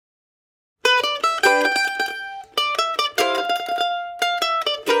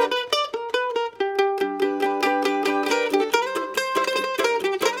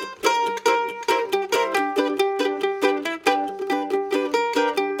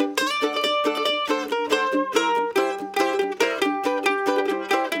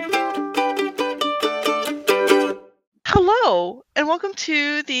welcome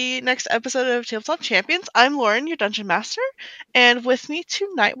to the next episode of Tabletop Champions. I'm Lauren, your Dungeon Master, and with me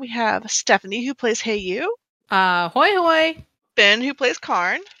tonight we have Stephanie, who plays Hey You. Hoy hoy! Ben, who plays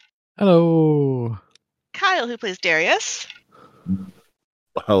Karn. Hello. Kyle, who plays Darius.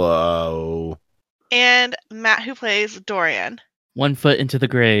 Hello. And Matt, who plays Dorian. 1 foot into the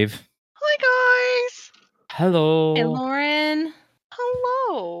grave. Hi, guys! Hello. Hey, Lauren.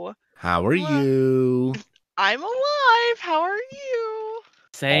 Hello. How are you? I'm alive. How are you?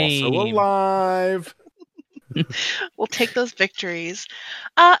 Same. Also alive. We'll take those victories.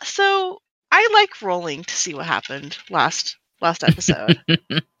 So I like rolling to see what happened last episode.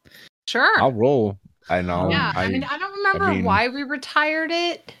 Sure. I'll roll. I know. Yeah, I don't remember why we retired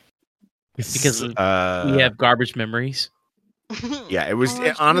it. Because we we have garbage memories. Yeah, it was Oh,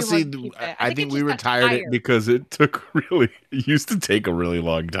 I honestly. really want to keep it. I think it we just got retired it tired. because it used to take a really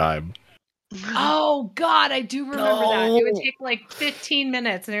long time. Oh God, I do remember that. It would take like 15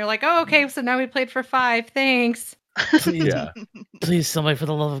 minutes, and you're like, "Oh, okay, so now we played for 5. Thanks." Please, Yeah. please, somebody, for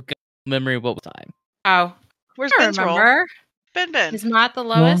the love of God, memory of what was time. Oh, Where's I Ben's roll? remember. Ben. Is Matt the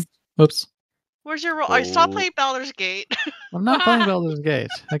lowest? Oops. Where's your roll? I stop Oh. playing Baldur's Gate. I'm not playing Baldur's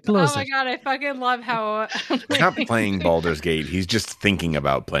Gate. I Oh closed my it. God, I fucking love how. He's not playing Baldur's Gate. He's just thinking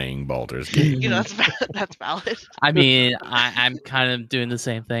about playing Baldur's Gate. You know, that's valid. I mean, I'm kind of doing the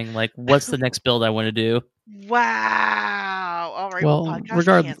same thing. Like, what's the next build I want to do? Wow. All right. Well,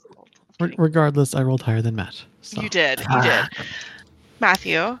 podcast canceled. Regardless, I rolled higher than Matt. So. You did.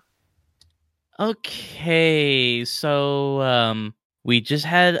 Matthew. Okay, so we just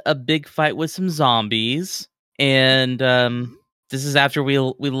had a big fight with some zombies, and this is after we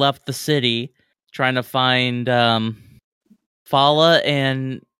left the city trying to find Fala,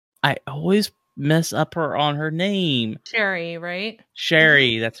 and I always mess up her name. Sherry, right?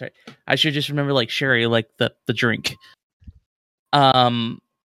 Sherry, that's right. I should just remember like Sherry, like the drink.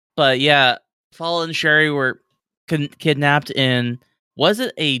 But yeah, Fala and Sherry were kidnapped, and was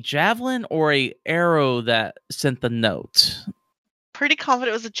it a javelin or a arrow that sent the note? Pretty confident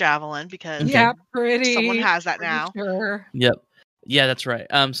it was a javelin because Yeah, pretty. someone has that pretty now. Sure. Yep. Yeah, that's right.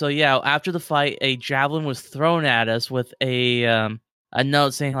 So yeah, after the fight, a javelin was thrown at us with a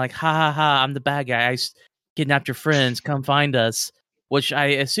note saying like, "Ha ha ha! I'm the bad guy. I kidnapped your friends. Come find us." Which I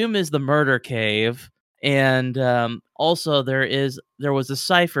assume is the murder cave. And also there was a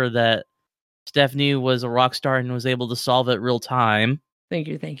cipher that Stephanie was a rock star and was able to solve it real time. Thank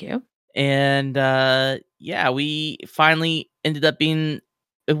you. And yeah, we finally ended up being.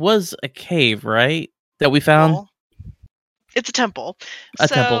 It was a cave, right? That we found. Well, it's a temple. A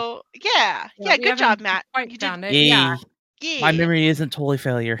temple. Yeah. Good job, Matt. Quite You found did. it. Yeah. Yeah. My memory isn't totally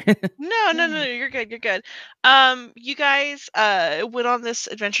failure. No, you're good. You're good. You guys went on this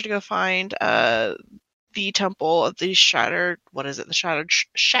adventure to go find the temple of the shattered. What is it? The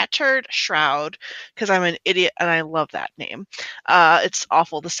shattered shroud. Because I'm an idiot and I love that name. It's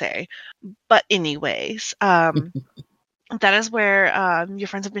awful to say, but anyways, that is where your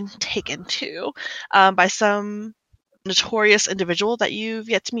friends have been taken to by some notorious individual that you've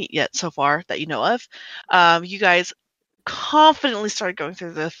yet to meet yet so far that you know of. You guys confidently started going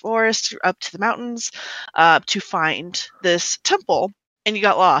through the forest up to the mountains to find this temple, and you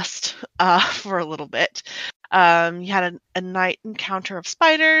got lost for a little bit. You had a night encounter of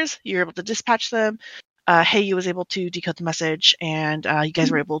spiders. You were able to dispatch them. You was able to decode the message, and you guys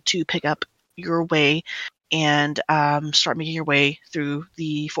were able to pick up your way and start making your way through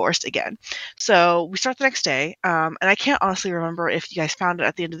the forest again. So we start the next day, and I can't honestly remember if you guys found it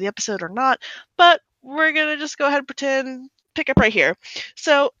at the end of the episode or not, but we're going to just go ahead and pretend, pick up right here.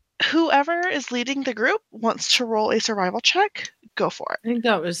 So whoever is leading the group wants to roll a survival check. Go for it. I think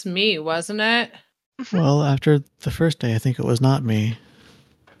that was me, wasn't it? Well, after the first day, I think it was not me.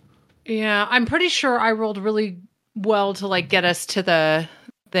 Yeah, I'm pretty sure I rolled really well to like get us to the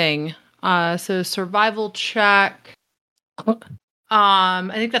thing. So survival check. I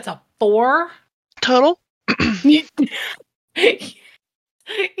think that's a 4 Total?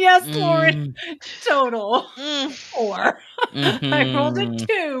 Yes, Lauren. Total 4. Mhm. I rolled a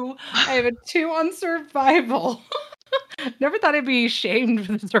 2. I have a 2 on survival. Never thought I'd be shamed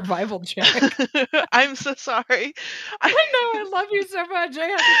for the survival check. I'm so sorry. I know, I love you so much. I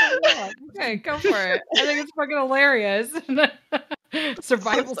have to go on. Okay, go for it. I think it's fucking hilarious.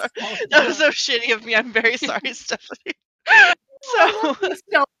 Survival. So that was so shitty of me. I'm very sorry, Stephanie. So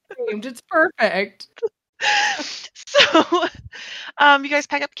shamed. It's perfect. So, you guys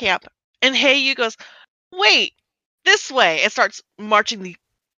pack up camp, and you goes, wait, this way. It starts marching the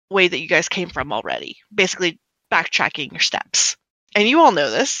way that you guys came from already, basically backtracking your steps. And you all know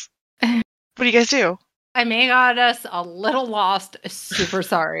this. What do you guys do? I may got us a little lost. Super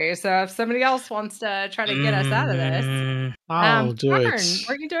sorry. So if somebody else wants to try to get us out of this, I'll do it. Karn,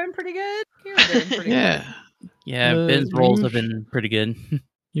 were you doing pretty good? You were doing pretty Yeah. Yeah, Ben's rolls you have been pretty good.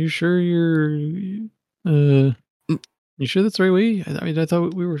 You sure you sure that's the right way? I mean, I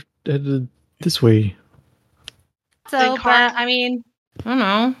thought we were headed this way. good. So, And Karn- but I mean, I don't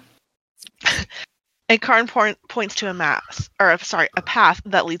know. And Karn points to a path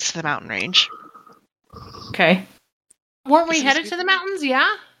that leads to the mountain range. Okay. Weren't we Seems headed to to be- the mountains?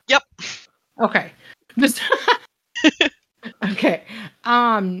 Yeah. Yep. Okay. Okay.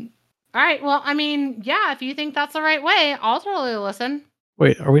 All right. Well, I mean, yeah. If you think that's the right way, I'll totally listen.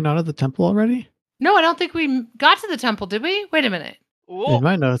 Wait, are we not at the temple already? No, I don't think we got to the temple, did we? Wait a minute. Oh, In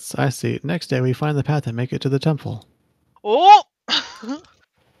my notes, I see. Next day, we find the path and make it to the temple. oh.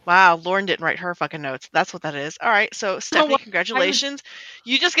 Wow, Lauren didn't write her fucking notes. That's what that is. All right, so Stephanie, what? congratulations.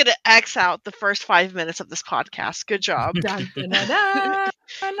 You just get to X out the first 5 minutes of this podcast. Good job. Dun, dun, dun, dun.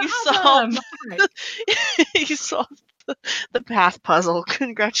 You Awesome. solved, you solved the path puzzle.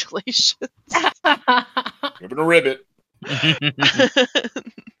 Congratulations. Ribbon a ribbit.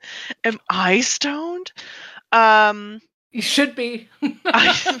 Am I stoned? You should be.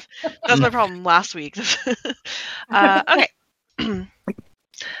 That was my problem last week. Okay.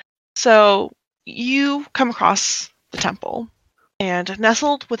 So you come across the temple, and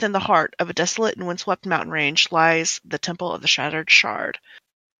nestled within the heart of a desolate and windswept mountain range lies the Temple of the Shattered Shard.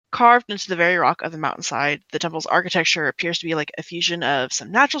 Carved into the very rock of the mountainside, the temple's architecture appears to be like a fusion of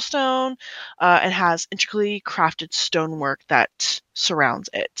some natural stone and has intricately crafted stonework that surrounds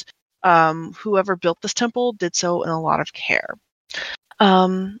it. Whoever built this temple did so in a lot of care.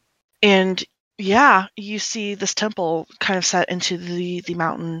 And yeah, you see this temple kind of set into the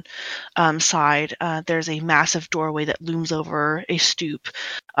mountain side. There's a massive doorway that looms over a stoop.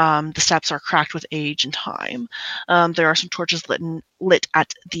 The steps are cracked with age and time. There are some torches lit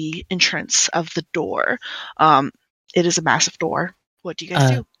at the entrance of the door. It is a massive door. What do you guys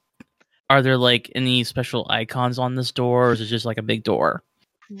do? Are there like any special icons on this door, or is it just like a big door?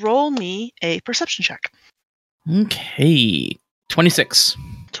 Roll me a perception check. Okay. 26.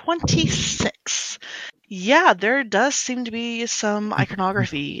 26. Yeah, there does seem to be some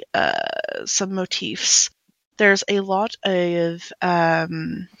iconography, some motifs. There's a lot of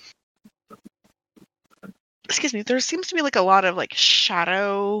there seems to be like a lot of like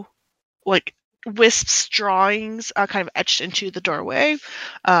shadow, like wisps drawings kind of etched into the doorway.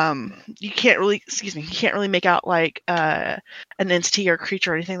 You can't really make out like an entity or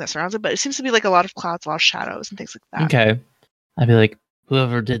creature or anything that surrounds it, but it seems to be like a lot of clouds, a lot of shadows and things like that. Okay. I'd be like,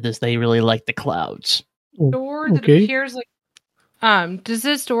 whoever did this, they really like the clouds. Door that Okay. appears like does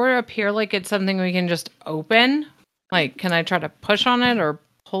this door appear like it's something we can just open? Like, can I try to push on it or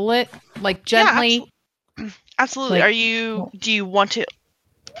pull it like gently? Absolutely. Like- Do you want to?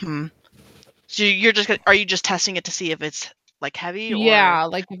 So are you just testing it to see if it's like heavy? Or... Yeah,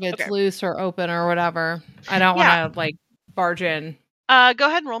 like if it's Okay. loose or open or whatever. I don't Yeah. want to like barge in. Go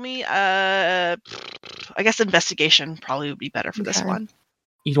ahead and roll me. I guess investigation probably would be better for this Okay. one.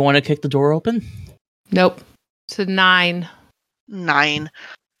 You don't want to kick the door open? Nope. It's a 9. 9.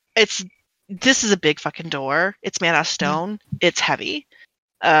 This is a big fucking door. It's made out of stone. It's heavy.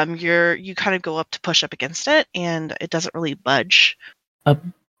 You kind of go up to push up against it, and it doesn't really budge.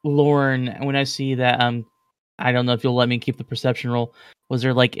 Lauren, when I see that, I don't know if you'll let me keep the perception roll. Was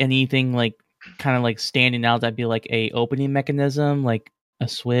there like anything like kind of like standing out that'd be like a opening mechanism, like a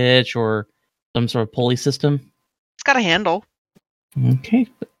switch or some sort of pulley system? It's got a handle. Okay.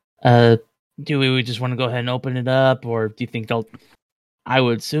 Do we just want to go ahead and open it up, or do you think they'll? I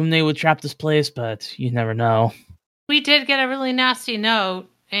would assume they would trap this place, but you never know. We did get a really nasty note,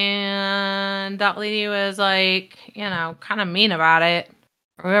 and that lady was like, kind of mean about it,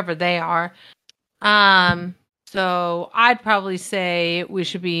 or whoever they are. So I'd probably say we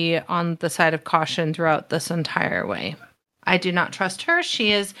should be on the side of caution throughout this entire way. I do not trust her.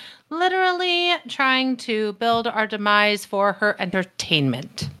 She is literally trying to build our demise for her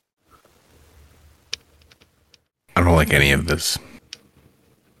entertainment. I don't like any of this.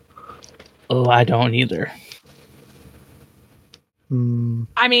 Oh, I don't either.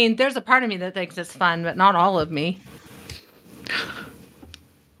 I mean, there's a part of me that thinks it's fun, but not all of me.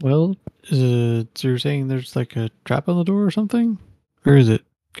 Well, so you're saying there's like a trap on the door or something? Or is it?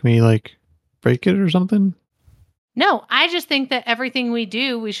 Can we like break it or something? No, I just think that everything we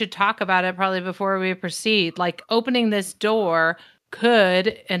do, we should talk about it probably before we proceed. Like opening this door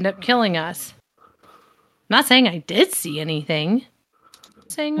could end up killing us. I'm not saying I did see anything. I'm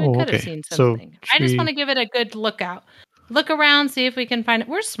saying we Oh, could have okay. seen So something. I should just we- want to give it a good lookout. look around, see if we can find it.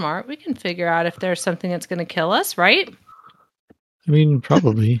 We're smart. We can figure out if there's something that's going to kill us, right? I mean,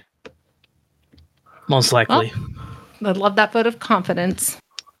 probably. Most likely. I love that vote of confidence.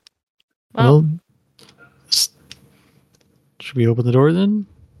 Well, should we open the door then?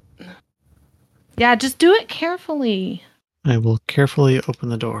 Yeah, just do it carefully. I will carefully open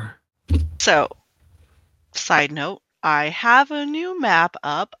the door. So, side note, I have a new map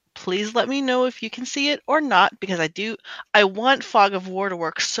up. Please let me know if you can see it or not, because I want Fog of War to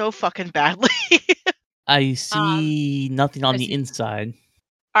work so fucking badly. I see nothing on I the see- inside.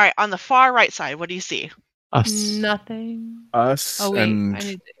 All right, on the far right side, what do you see? Us. Nothing. Us Oh, wait. and I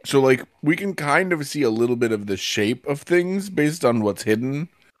need so like we can kind of see a little bit of the shape of things based on what's hidden.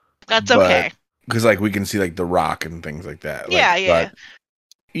 That's But- okay. Because like we can see like the rock and things like that. Like, Yeah, yeah. but-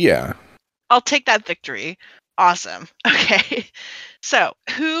 yeah. I'll take that victory. Awesome. Okay. So,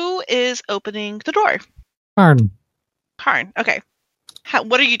 who is opening the door? Karn. Karn. Okay.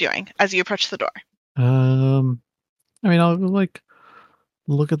 What are you doing as you approach the door? I mean, I'll like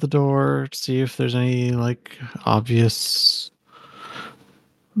look at the door, see if there's any like obvious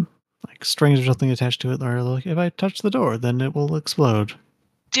like strings or something attached to it, or like if I touch the door, then it will explode.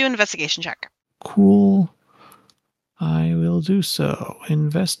 Do an investigation check. Cool. I will do so.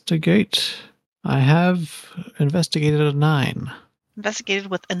 Investigate. I have investigated a 9. Investigated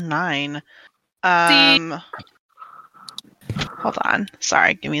with a 9. Hold on.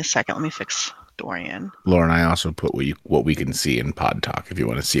 Sorry, give me a second. Let me fix Dorian. Lauren, I also put what we can see in Pod Talk if you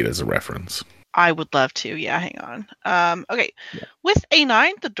want to see it as a reference. I would love to. Yeah, hang on. Okay. Yeah. With a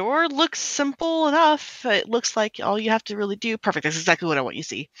 9, the door looks simple enough. It looks like all you have to really do. Perfect. That's exactly what I want you to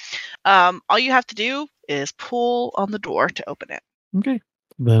see. All you have to do is pull on the door to open it. Okay.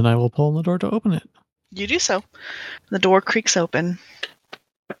 Then I will pull on the door to open it. You do so. The door creaks open.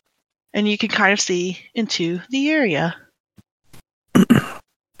 And you can kind of see into the area.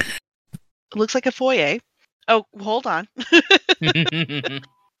 It looks like a foyer. Oh, hold on.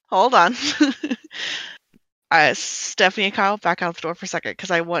 Hold on. Stephanie and Kyle, back out of the door for a second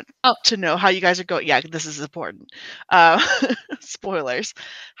because I want to know how you guys are going. Yeah, this is important. Spoilers.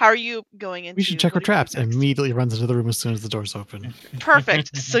 How are you going into? We should check for what are you doing traps. next? Immediately runs into the room as soon as the door's open.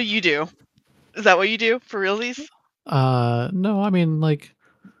 Perfect. So you do. Is that what you do for realsies? No, I mean, like,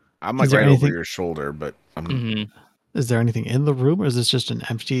 I'm Is like there right anything- over your shoulder, but I'm Mhm. is there anything in the room, or is this just an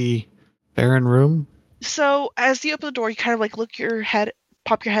empty, barren room? So as you open the door, you kind of like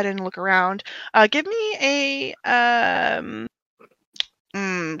pop your head in and look around. Give me a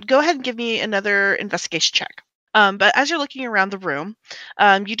go ahead and give me another investigation check. But as you're looking around the room,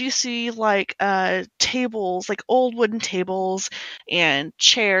 you do see like tables, like old wooden tables and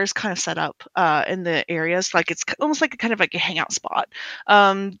chairs kind of set up in the areas. Like it's almost like a kind of like a hangout spot.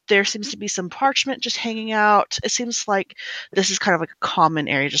 There seems to be some parchment just hanging out. It seems like this is kind of like a common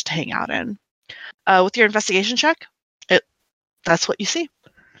area just to hang out in. With your investigation check, that's what you see.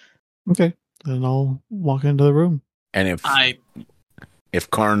 Okay. Then I'll walk into the room. and if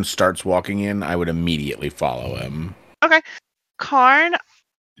Karn starts walking in, I would immediately follow him. Karn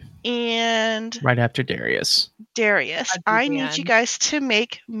and Right after Darius. Darius, I'd be I the need end. you guys to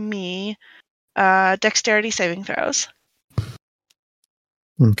make me dexterity saving throws.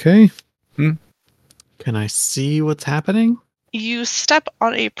 Okay. Hmm. Can I see what's happening? You step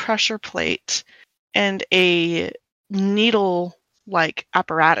on a pressure plate and a needle-like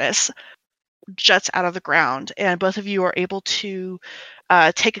apparatus juts out of the ground, and both of you are able to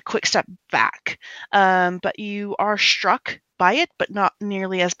take a quick step back. But you are struck by it, but not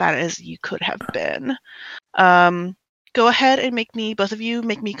nearly as bad as you could have been. Go ahead and both of you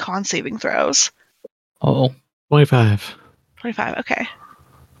make me con saving throws. Oh. 25. 25, okay.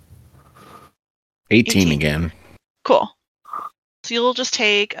 18 18. again. Cool. So you'll just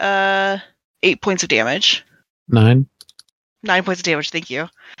take 8 points of damage. 9. 9 points of damage, thank you.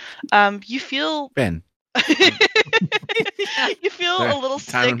 You feel Ben, you feel a little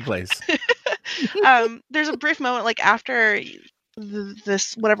time sick. and place. There's a brief moment, like after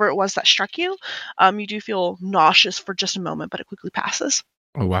this, whatever it was that struck you, you do feel nauseous for just a moment, but it quickly passes.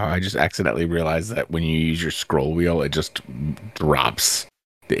 Oh wow! I just accidentally realized that when you use your scroll wheel, it just drops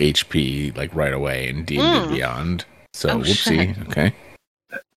the HP like right away in D&D Mm. Beyond. So Oh, whoopsie. shit. Okay.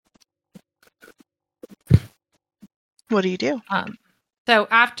 What do you do? So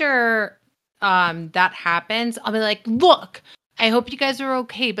after that happens, I'll be like, look, I hope you guys are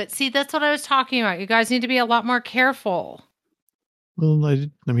okay. But see, that's what I was talking about. You guys need to be a lot more careful. Well, I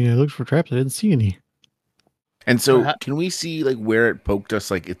looked for traps. I didn't see any. And so, Perhaps- can we see like where it poked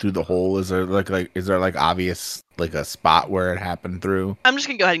us, like through the hole? Is there is there obvious like a spot where it happened through? I'm just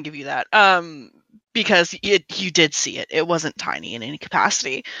gonna go ahead and give you that. because you did see it. It wasn't tiny in any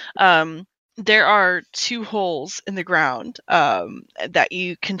capacity. There are 2 holes in the ground that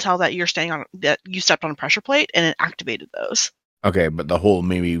you can tell that you're standing on, that you stepped on a pressure plate and it activated those. Okay, but the hole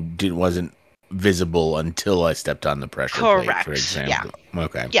maybe wasn't visible until I stepped on the pressure plate, Correct. for example. Yeah.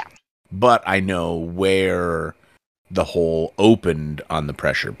 Okay. Yeah. But I know where the hole opened on the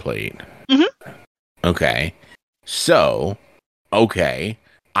pressure plate. Mm-hmm. Okay. So, okay.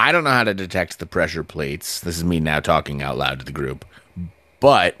 I don't know how to detect the pressure plates. This is me now talking out loud to the group.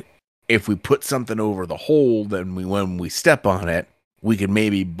 But if we put something over the hole, then when we step on it, we can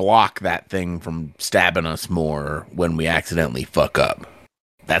maybe block that thing from stabbing us more when we accidentally fuck up.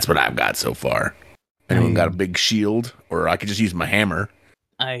 That's what I've got so far. Anyone got a big shield? Or I could just use my hammer.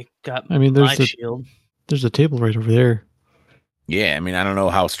 I got there's my shield. There's a table right over there. Yeah, I mean, I don't know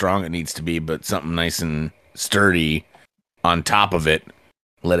how strong it needs to be, but something nice and sturdy on top of it.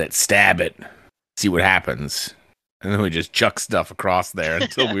 Let it stab it. See what happens. And then we just chuck stuff across there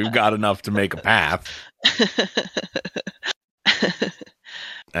until we've got enough to make a path.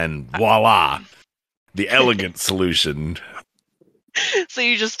 And voila, the elegant solution. So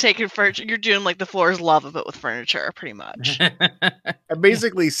you just take your furniture. You're doing like the floor is lava, but with furniture, pretty much.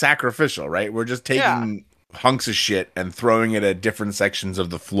 Basically sacrificial, right? We're just taking hunks of shit and throwing it at different sections of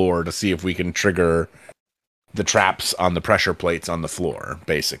the floor to see if we can trigger the traps on the pressure plates on the floor,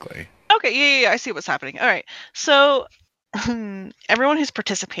 basically. Okay, yeah, I see what's happening. All right, so everyone who's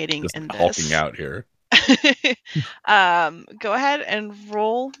participating Just in this, hulking out here. Go ahead and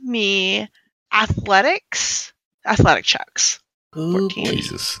roll me athletic checks. Ooh, 14.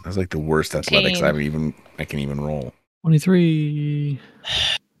 Jesus, that's like the worst athletics 15. I can even roll. 23.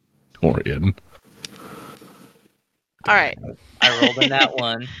 Orion. All right. I rolled in that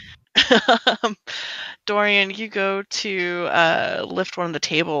one. Dorian, you go to lift one of the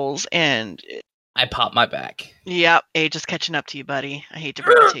tables, and I pop my back. yep, age is catching up to you, buddy. I hate to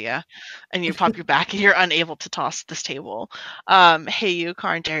break it to you. And you pop your back, and you're unable to toss this table. Hey, you,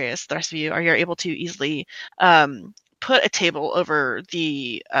 Karn, Darius, the rest of you, are you able to easily put a table over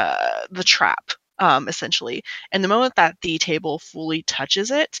the trap, essentially? And the moment that the table fully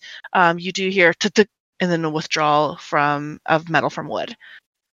touches it, you do hear and then a withdrawal of metal from wood.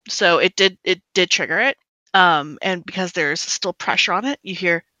 So it did trigger it, and because there's still pressure on it, you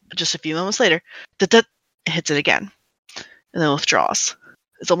hear just a few moments later, it hits it again, and then withdraws.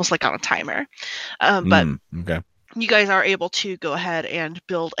 It's almost like on a timer. But Okay. you guys are able to go ahead and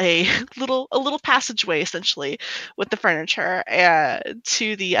build a little passageway, essentially, with the furniture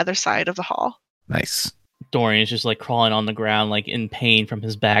to the other side of the hall. Nice. Dorian's just like crawling on the ground, like in pain from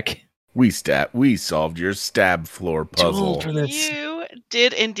his back. We solved your stab floor puzzle. For this. You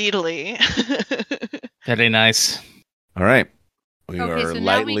did indeedly. Very nice. All right. We Okay, are so now we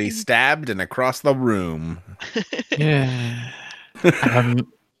lightly can- stabbed and across the room. Yeah.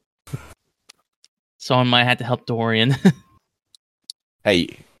 Someone might have to help Dorian.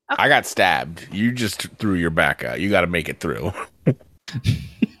 Hey, I got stabbed. You just threw your back out. You got to make it through.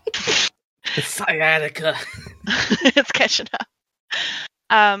 It's sciatica. It's catching up.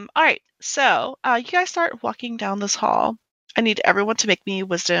 All right, so you guys start walking down this hall. I need everyone to make me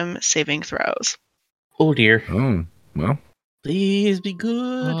wisdom saving throws. Oh dear. Oh, well. Please be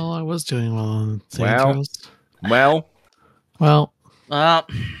good. Well, I was doing well on saving Well. throws. Well.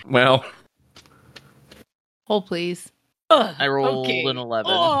 Well, Hold, please. I rolled Okay. an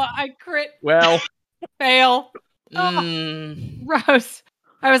 11. Oh, I crit Well. fail. Mm, Gross.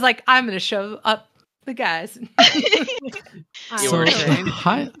 I was like, I'm going to show up the guys. You were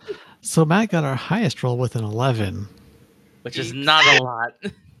saying? So Matt got our highest roll with an 11. which is not a lot.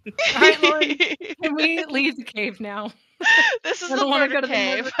 All right, Lauren, can we leave the cave now? This is I the don't wanna murder go to the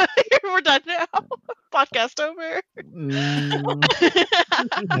cave. We're done now. Podcast over.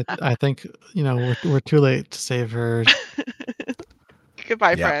 I think we're too late to save her.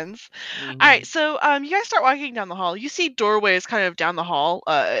 Goodbye, Yeah. friends. Mhm. All right, so you guys start walking down the hall. You see doorways kind of down the hall,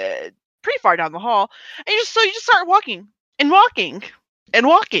 pretty far down the hall, and you just start walking and walking and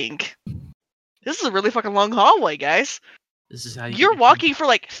walking. This is a really fucking long hallway, guys. This is how you You're get your- walking for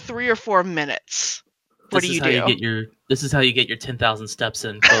like 3 or 4 minutes. What This do is you how do? you get your. This is how you get your 10,000 steps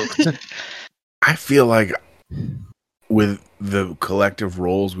in, folks. I feel like with the collective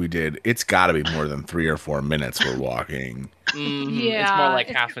rolls we did, it's got to be more than 3 or 4 minutes we're walking. It's Yeah, more like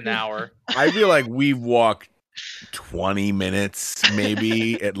it's half an good. hour. I feel like we've walked 20 minutes,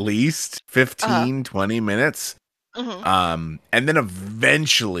 maybe at least 15, 20 minutes. Mhm. And then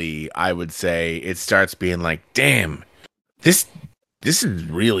eventually I would say it starts being like, damn, this is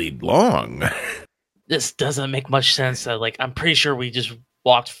really long. This doesn't make much sense. Like, I'm pretty sure we just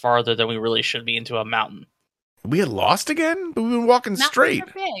walked farther than we really should be into a mountain. We had lost again, but we've been walking Mountains straight.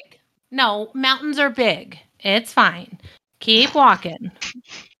 are big. No, mountains are big. It's fine. Keep walking.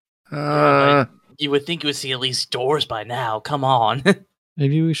 You would think you would see at least doors by now. Come on.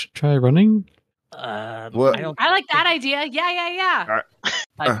 Maybe we should try running. What? I like that idea. Yeah.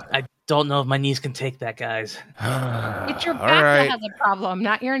 I don't know if my knees can take that, guys. It's your All back right. that has a problem,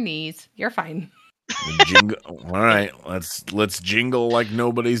 not your knees. You're fine. Jingle. All right, let's jingle like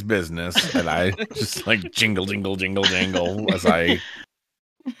nobody's business, and I just like jingle, jingle, jingle, jingle as I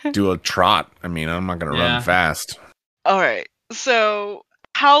do a trot. I mean, I'm not gonna Yeah. run fast. All right. So,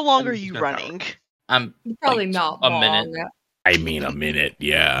 how long are you No. running? I'm Probably like, not a long. minute. I mean, a minute.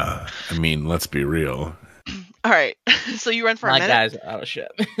 Yeah. I mean, let's be real. All right. So you run for a my minute, guys are out of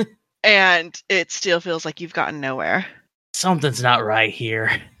shit. and it still feels like you've gotten nowhere. Something's not right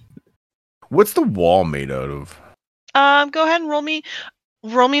here. What's the wall made out of? Go ahead and roll me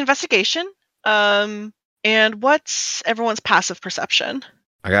investigation. And what's everyone's passive perception?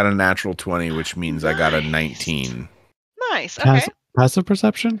 I got a natural 20, which means I got a 19. Nice. Okay. Passive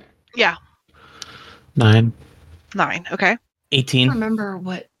perception? Yeah. 9. 9. Okay. I don't 18. remember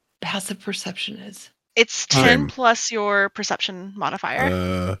what passive perception is. It's Same. 10 plus your perception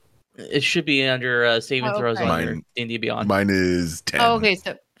modifier. It should be under saving Oh, throws okay. on your Mine- D&D Beyond. Mine is 10. Oh, okay,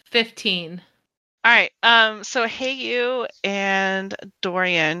 so 15. All right. So hey, you and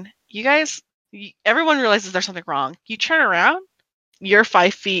Dorian, you guys, everyone realizes there's something wrong. You turn around, you're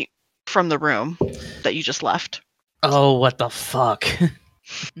 5 feet from the room that you just left. Oh, what the fuck?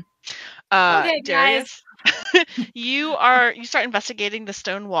 Okay, Darius, you start investigating the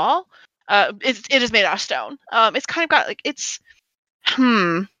stone wall. It is made out of stone. It's kind of got like it's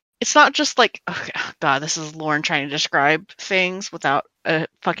not just like, oh God, this is Lauren trying to describe things without a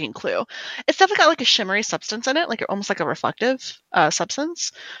fucking clue. It's definitely got like a shimmery substance in it, like almost like a reflective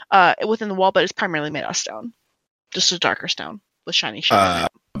substance within the wall, but it's primarily made out of stone, just a darker stone with shiny shimmer.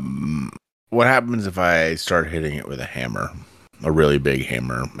 in it. What happens if I start hitting it with a hammer? A really big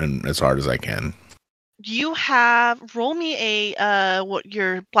hammer, and as hard as I can. You roll me a what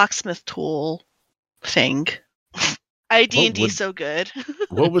your blacksmith tool thing. ID&D would- so good.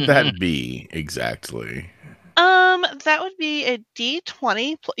 What would that be exactly? That would be a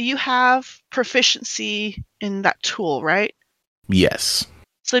D20. You have proficiency in that tool, right? Yes.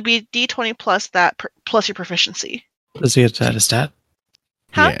 So it'd be a D20 plus that plus your proficiency. Does he have to add a stat?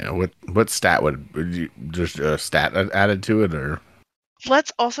 Huh? Yeah. What stat would you just a stat added to it, or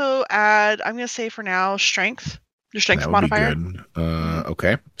Let's also add, I'm gonna say for now, strength. Your strength that would modifier. be good.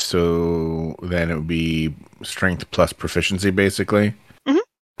 Okay. So then it would be strength plus proficiency, basically. Mhm.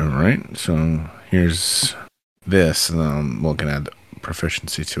 All right. So here's this, and then I'm looking at the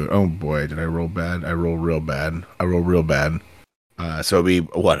proficiency to it. Oh boy, did I roll bad? I roll real bad. So it'd be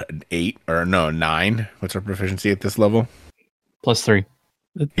what, an 8 or no, 9? What's our proficiency at this level? +3.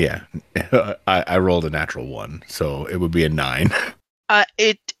 Yeah, I rolled a natural 1, so it would be a 9.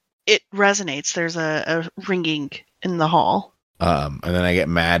 It resonates. There's a ringing in the hall. And then I get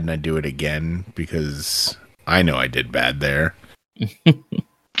mad and I do it again because I know I did bad there.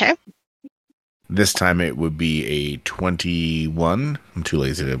 Okay. This time it would be a 21. I'm too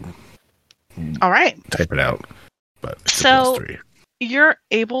lazy to All right. type it out, but it's So- a +3. You're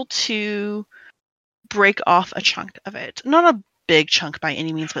able to break off a chunk of it. Not a big chunk by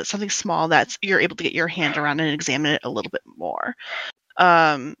any means, but something small that you're able to get your hand around and examine it a little bit more.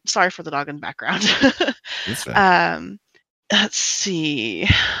 Sorry for the dog in the background. It's fine. Let's see.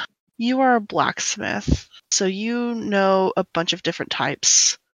 You are a blacksmith, so you know a bunch of different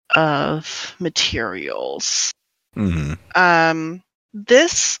types of materials. Mhm.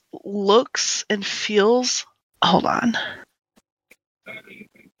 This looks and feels. Hold on.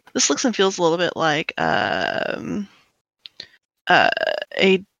 This looks and feels a little bit like a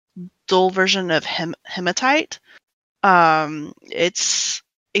dull version of hematite. It's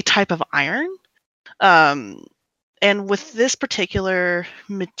a type of iron. And with this particular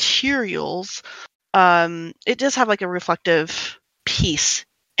materials, it does have like a reflective piece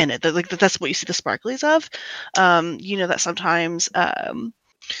in it. That's what you see the sparklies of. You know that sometimes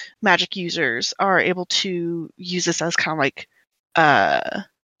magic users are able to use this as kind of like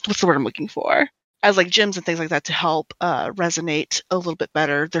what's the word I'm looking for? As like gems and things like that to help resonate a little bit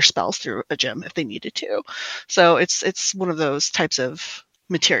better their spells through a gem if they needed to. So it's one of those types of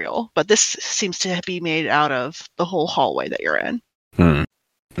material, but this seems to be made out of the whole hallway that you're in.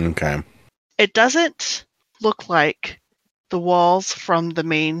 Okay. It doesn't look like the walls from the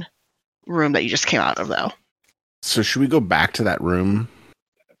main room that you just came out of, though. So should we go back to that room?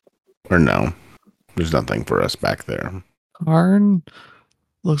 Or no? There's nothing for us back there. Karn,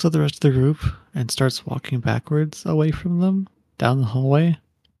 looks at the rest of the group and starts walking backwards away from them down the hallway.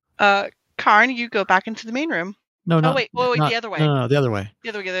 Karn, you go back into the main room. No, Oh, not, wait, not the other way. No, the other way. The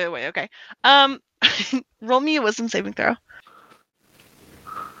other way, okay. Roll me a wisdom saving throw.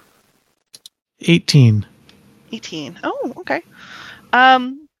 18. 18. Oh, okay.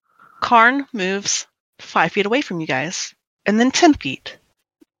 Karn moves 5 feet away from you guys, and then 10 feet.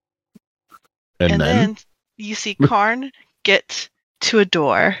 And then you see Karn get to a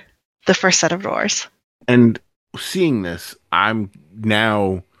door, the first set of doors. and seeing this, I'm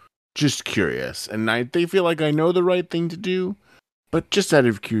now just curious, and they feel like I know the right thing to do, but just out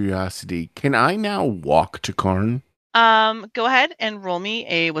of curiosity, can I now walk to Karn? Go ahead and roll me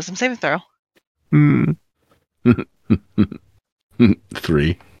a wisdom saving throw.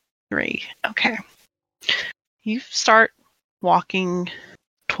 3. 3. Okay. You start walking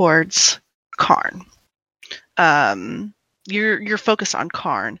towards Karn. You're focused on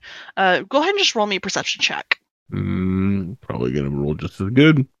Karn. Go ahead and just roll me a perception check. Probably gonna roll just as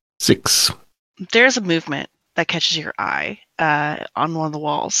good. 6. There's a movement that catches your eye on one of the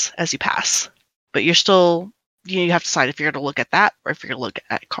walls as you pass, but you're still you have to decide if you're going to look at that or if you're going to look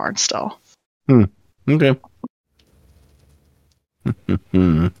at Karn still. Okay.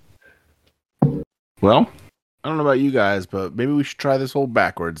 Well, I don't know about you guys, but maybe we should try this whole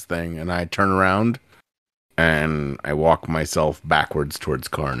backwards thing. And I turn around and I walk myself backwards towards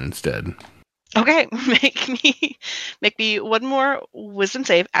Karn instead. Okay, make me one more wisdom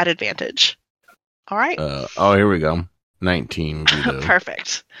save at advantage. All right. Here we go. 19 would be the...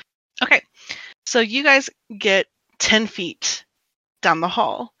 Perfect. Okay, so you guys get 10 feet down the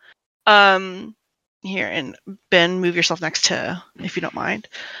hall. Here, and Ben, move yourself next to, if you don't mind.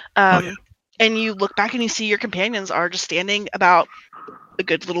 Yeah. And you look back and you see your companions are just standing about a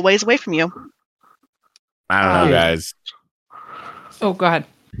good little ways away from you. I don't know, guys. Oh, go ahead.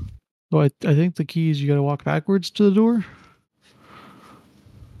 So I think the key is you got to walk backwards to the door.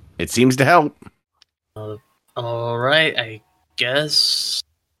 It seems to help. All right, I guess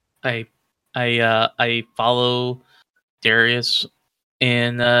I follow Darius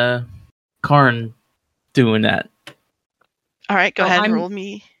and Karn doing that. All right, go Oh, ahead and I'm- roll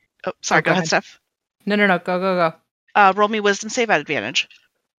me. Oh, sorry, Oh, go go ahead, ahead. Steph. No. Go. Roll me wisdom save at advantage.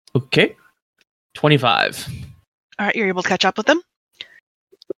 Okay, 25. All right, you're able to catch up with them.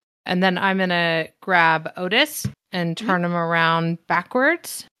 And then I'm gonna grab Otis and turn him around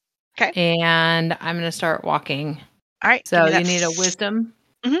backwards. Okay. And I'm gonna start walking. All right, So give me you that need a wisdom.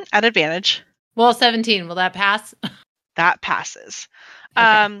 at advantage. Well, 17. Will that pass? That passes.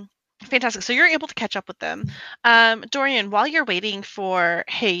 Okay. Fantastic. So you're able to catch up with them. Dorian, while you're waiting for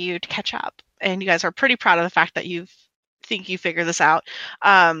Heyu to catch up, and you guys are pretty proud of the fact that you think you figured this out,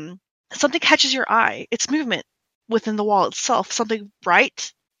 something catches your eye. It's movement within the wall itself. Something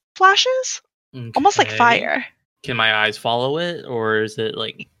bright flashes, almost like Okay. fire. Can my eyes follow it, or is it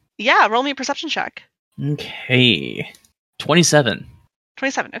like... Yeah, roll me a perception check. Okay, 27.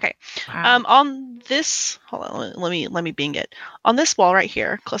 27. Okay. Wow. On this, hold on. Let me bing it. On this wall right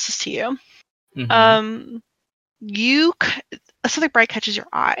here, closest to you. Mhm. Something bright catches your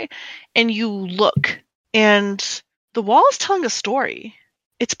eye, and you look, and the wall is telling a story.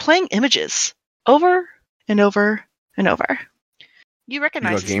 It's playing images over and over and over. You You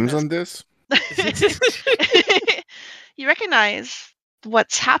recognize got these games images. on this? You recognize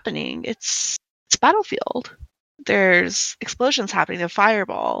what's happening. It's Battlefield. There's explosions happening. There are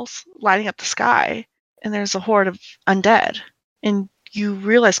fireballs lighting up the sky, and there's a horde of undead. And you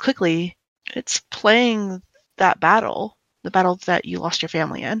realize quickly it's playing that battle, the battle that you lost your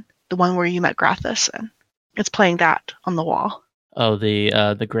family in, the one where you met Grathus in. It's playing that on the wall. Oh, the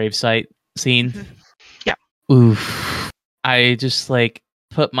gravesite scene. Mhm. Yeah. Oof. I just like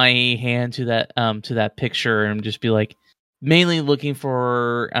put my hand to that picture and just be like, mainly looking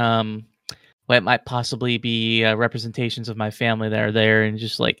for what might possibly be representations of my family that are there, and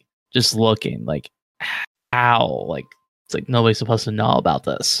just looking like how like it's like nobody's supposed to know about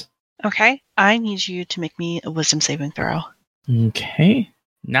this. Okay, I need you to make me a wisdom saving throw. Okay,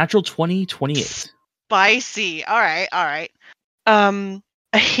 natural 20, 28. Spicy. All right.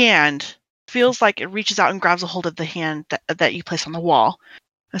 A hand feels like it reaches out and grabs a hold of the hand that you place on the wall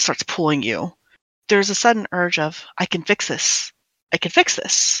and starts pulling you. There's a sudden urge of, I can fix this.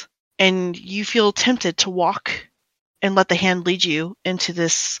 And you feel tempted to walk and let the hand lead you into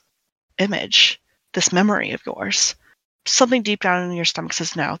this image, this memory of yours. Something deep down in your stomach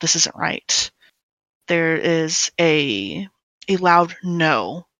says, no, this isn't right. There is a loud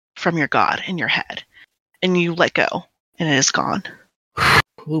no from your God in your head. And you let go, and it is gone.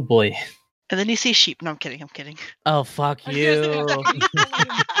 Oh boy. And then you see sheep. No, I'm kidding. Oh, fuck you.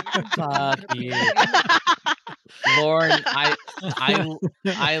 Fuck you. Lauren,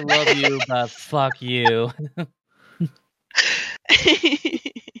 I love you, but fuck you.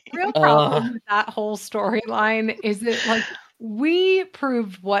 Real problem with that whole storyline is that like we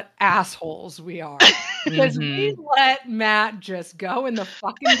proved what assholes we are because we let Matt just go in the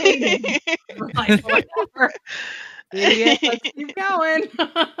fucking painting. We're like, whatever, idiot, let's keep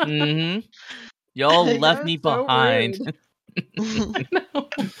going. Y'all Like, left that me was so behind. rude. No,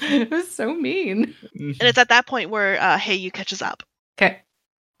 it was so mean. And it's at that point where Heiyu catches up. Okay.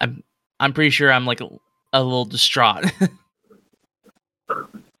 I'm pretty sure I'm like a little distraught.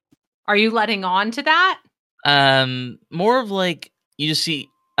 Are you letting on to that? More of like you just see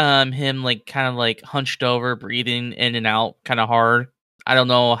him like kind of like hunched over, breathing in and out kind of hard. I don't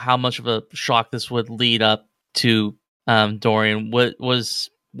know how much of a shock this would lead up to Dorian.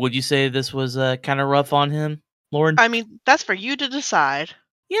 Would you say this was kind of rough on him, Lauren? I mean, that's for you to decide.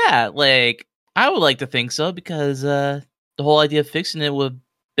 Yeah, like I would like to think so because the whole idea of fixing it would have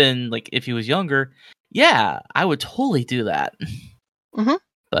been like if he was younger. Yeah, I would totally do that. Mhm.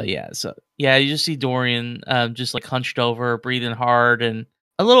 But yeah, so yeah, you just see Dorian just like hunched over, breathing hard, and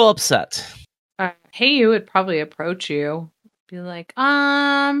a little upset. Heiyu would probably approach you, be like,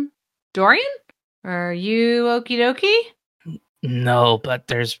 Dorian, are you okie dokie? No, but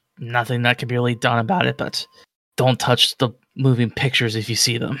there's nothing that can be really done about it. But don't touch the moving pictures if you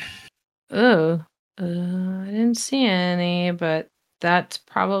see them. Oh, I didn't see any, but that's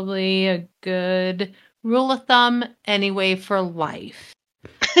probably a good rule of thumb anyway for life.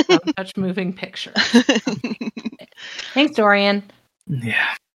 Don't touch moving pictures. Thanks, Dorian.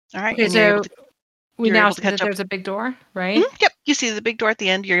 Yeah. All right. Okay, and you're so able to- we you're now able to see that catch up. there's a big door, right? Mhm, Yep. You see the big door at the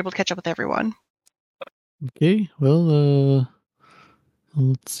end. You're able to catch up with everyone. Okay, well,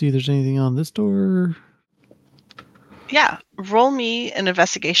 let's see if there's anything on this door. Yeah. Roll me an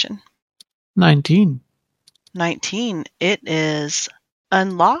investigation. 19. 19. It is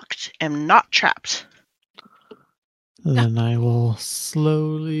unlocked and not trapped. Then I will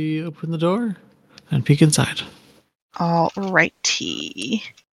slowly open the door and peek inside. All righty.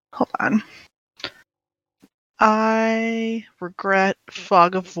 Hold on. I regret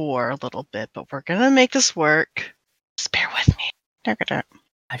Fog of War a little bit, but we're gonna make this work. Just bear with me.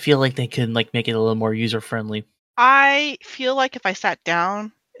 I feel like they could like make it a little more user friendly. I feel like if I sat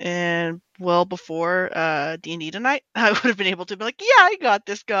down and well before D&D tonight, I would have been able to be like, yeah, I got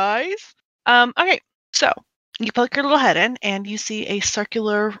this, guys. Okay, so you poke your little head in and you see a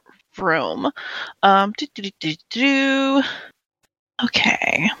circular room.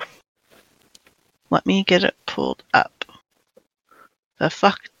 Okay. Let me get it pulled up. The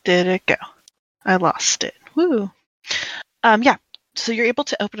fuck did it go? I lost it. Woo. Yeah. So you're able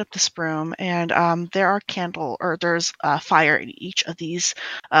to open up this room, and there are there's fire in each of these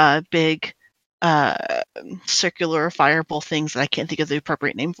big circular fireball things that I can't think of the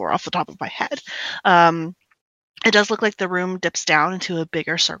appropriate name for off the top of my head. It does look like the room dips down into a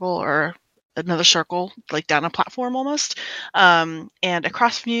bigger circle or another circle, like down a platform almost. And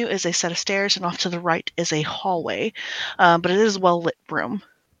across from you is a set of stairs, and off to the right is a hallway. But it is a well-lit room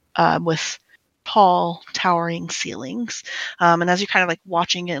with tall, towering ceilings. And as you're kind of like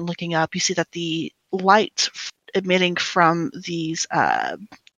watching it and looking up, you see that the light emitting from these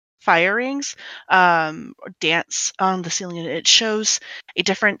fire rings dance on the ceiling, and it shows a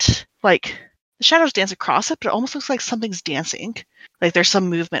different, like, the shadows dance across it, but it almost looks like something's dancing. Like there's some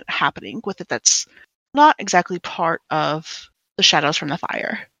movement happening with it that's not exactly part of the shadows from the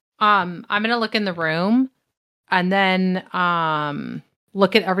fire. I'm gonna look in the room and then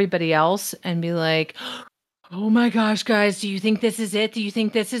look at everybody else and be like, oh my gosh, guys, do you think this is it? Do you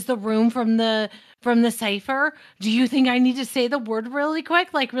think this is the room from the cipher? Do you think I need to say the word really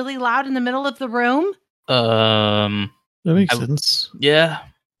quick, like really loud in the middle of the room? That makes sense. Yeah.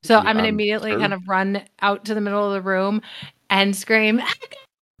 So I'm gonna immediately sure. kind of run out to the middle of the room and scream,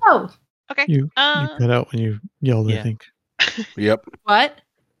 "Oh, Okay. You cut out when you yelled, Yeah. I think. Yep. what?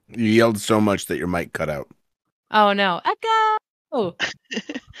 You yelled so much that your mic cut out. Oh no, Echo!"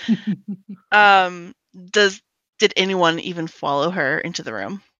 Did anyone even follow her into the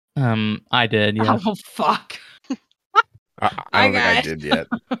room? I did. Yeah. Oh fuck! I don't think I did yet,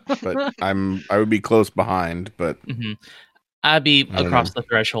 but I would be close behind. But hmm I'd be I don't across know. the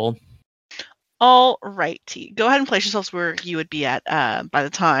threshold. All righty. Go ahead and place yourselves where you would be at by the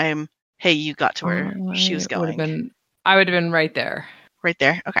time you got to where she was going. I would have been right there. Right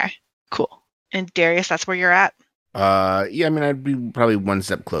there. Okay. Cool. And Darius, that's where you're at? yeah, I mean, I'd be probably one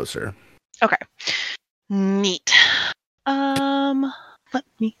step closer. Okay. Neat. Let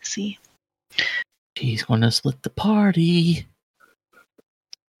me see. She's gonna split the party.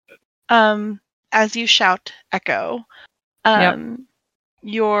 As you shout echo,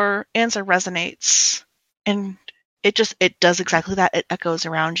 your answer resonates, and it does exactly that. It echoes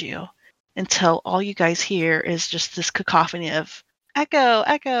around you until all you guys hear is just this cacophony of echo,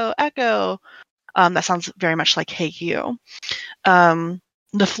 echo, echo. That sounds very much like "Hey You." The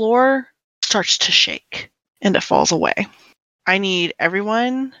floor starts to shake and it falls away. I need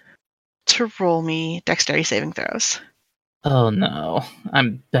everyone to roll me dexterity saving throws. Oh no,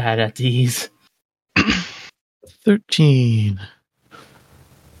 I'm bad at these. 13.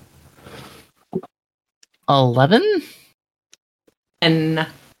 11? And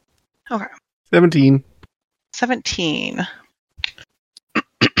 17. 17.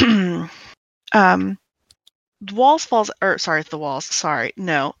 The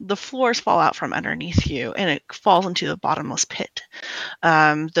floors fall out from underneath you and it falls into the bottomless pit.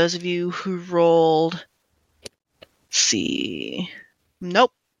 Those of you who rolled,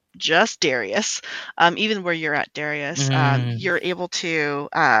 nope, just Darius. Even where you're at, Darius, you're able to,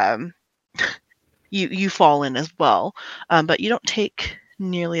 you fall in as well, but you don't take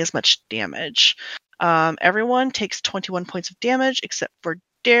nearly as much damage. Everyone takes 21 points of damage except for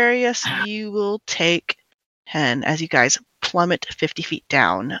Darius. You will take 10 as you guys plummet 50 feet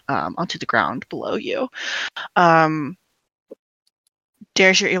down onto the ground below you. Darius,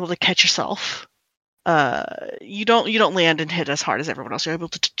 you're able to catch yourself. You don't land and hit as hard as everyone else. You're able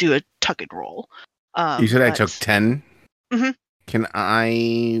to do a tuck and roll. You said I took 10? Mhm. Can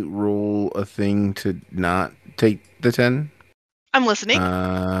I roll a thing to not take the 10? I'm listening.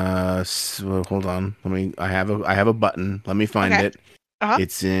 So hold on. I have a button. Let me find Okay. it. Uh-huh.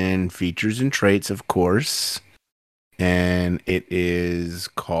 It's in features and traits, of course. And it is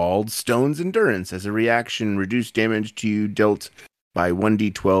called Stone's Endurance. As a reaction, reduce damage to you dealt by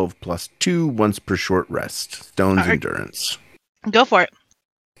 1d12 plus 2 once per short rest. Stone's All right. Endurance. Go for it.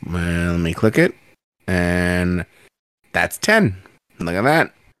 Well, let me click it. And that's 10. Look at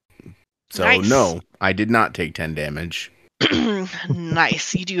that. So Nice. no, I did not take 10 damage.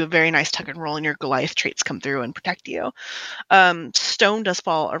 Nice. You do a very nice tuck and roll, and your Goliath traits come through and protect you. Stone does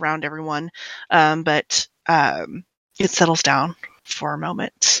fall around everyone, but it settles down for a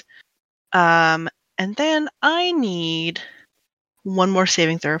moment. And then I need one more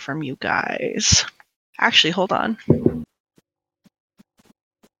saving throw from you guys. Actually, hold on.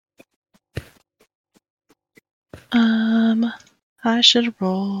 I should have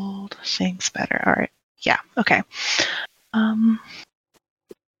rolled things better. All right. Yeah. Okay.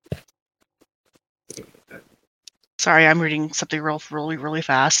 Sorry, I'm reading something really, really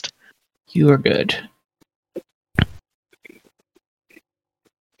fast. You are good.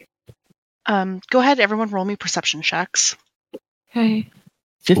 Go ahead, everyone. Roll me perception checks. okay.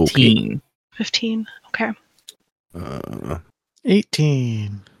 15. 15. Okay.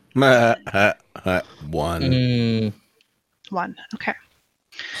 18. 1. Mm. 1. Okay.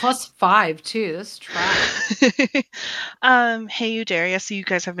 +5 too. This trash. Hey, you, Darius. So you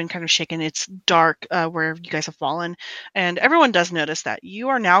guys have been kind of shaken. It's dark where you guys have fallen, and everyone does notice that you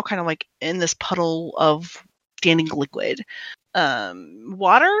are now kind of like in this puddle of standing liquid,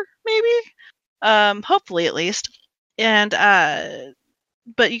 water maybe, hopefully at least. And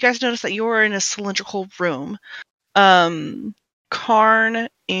but you guys notice that you are in a cylindrical room. Karn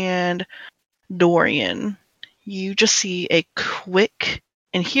and Dorian, you just see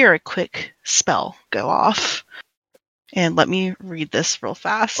hear a quick spell go off. And let me read this real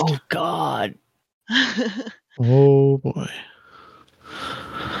fast. Oh God. Oh boy.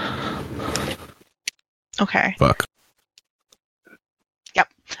 Okay. Fuck. Yep.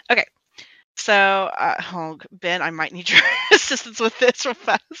 Okay. So, Ben, I might need your assistance with this real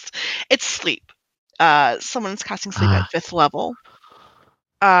fast. It's sleep. Someone's casting sleep at 5th level.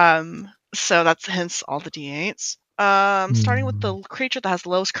 So that's hence all the D8s. Starting with the creature that has the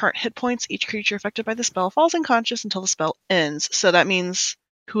lowest current hit points, each creature affected by the spell falls unconscious until the spell ends. So that means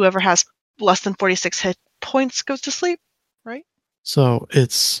whoever has less than 46 hit points goes to sleep, right? So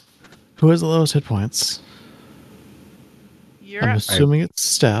it's who has the lowest hit points? You're I'm at assuming it's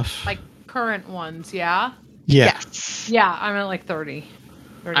Steph. Like current ones, yeah? Yeah. Yes. Yeah, I'm at like 30.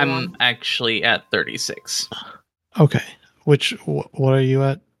 31. I'm actually at 36. Okay. What are you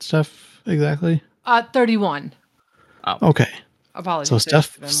at, Steph, exactly? 31. Okay. Apologies. So there's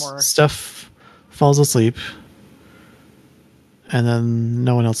Steph been more. Steph falls asleep, and then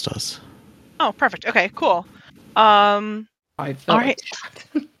no one else does. Oh, perfect. Okay, cool. I feel all like right.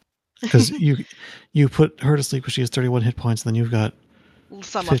 that. Because you put her to sleep when she has 31 hit points, and then you've got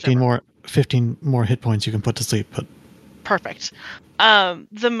Some left 15 over. more hit points you can put to sleep. But Perfect.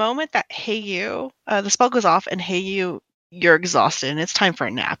 The moment that Hey You, the spell goes off, and Hey You, you're exhausted, and it's time for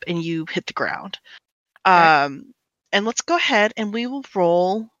a nap, and you hit the ground. And let's go ahead and we will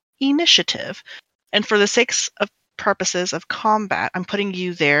roll initiative. And for the sakes of purposes of combat, I'm putting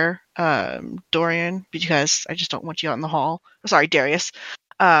you there, Dorian, because I just don't want you out in the hall. Sorry, Darius.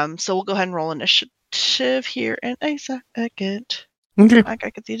 So we'll go ahead and roll initiative here in a second. Okay. I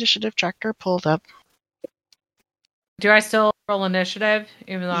gotta get the initiative tracker pulled up. Do I still roll initiative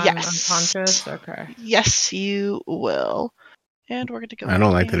even though I'm Yes. unconscious? Okay. Yes, you will. And we're gonna go. I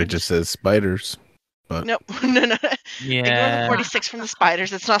don't like that it and- just says spiders. Nope. No. Ignore the Yeah. 46 from the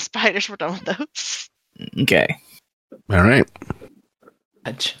spiders. It's not spiders. We're done with those. Okay. All right.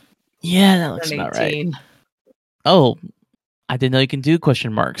 Yeah, that looks about right. 18. Oh, I didn't know you can do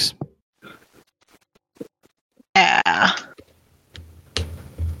question marks. Yeah.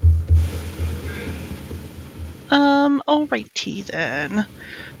 Alrighty then.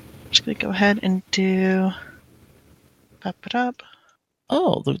 Just gonna go ahead and do. Up it up.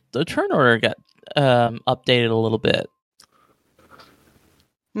 Oh, the turn order got updated a little bit.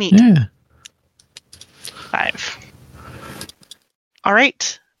 Neat. Yeah. 5. All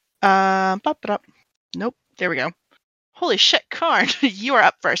right. Pop it up. Nope. There we go. Holy shit, Karn! You are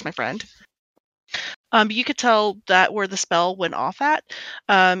up first, my friend. You could tell that where the spell went off at.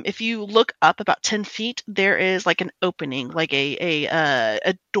 If you look up about 10 feet, there is like an opening, like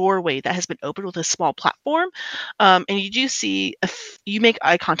a doorway that has been opened with a small platform. And you do see you make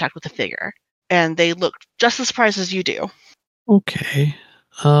eye contact with a figure, and they look just as surprised as you do. Okay.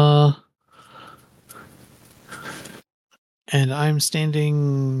 And I'm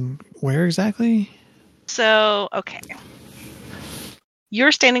standing where exactly? So, okay.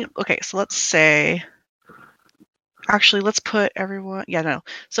 You're standing. Okay, so let's say. Actually, let's put everyone. Yeah, no.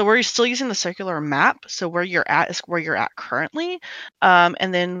 So we're still using the circular map. So where you're at is where you're at currently.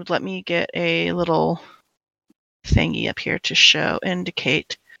 And then let me get a little thingy up here to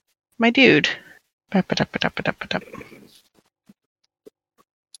indicate my dude.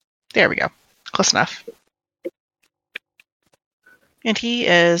 There we go. Close enough. And he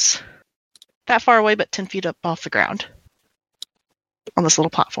is that far away, but 10 feet up off the ground on this little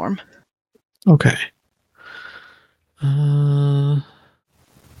platform. Okay.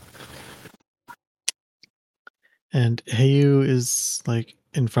 And Heyu is like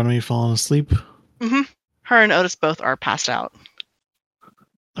in front of me falling asleep. Her and Otis both are passed out.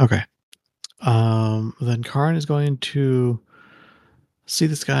 Okay. Then Karn is going to see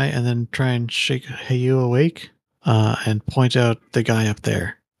this guy and then try and shake Heyu awake, and point out the guy up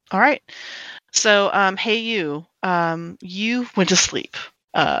there. All right. So, hey, you went to sleep.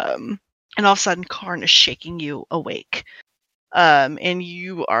 And all of a sudden, Karn is shaking you awake. And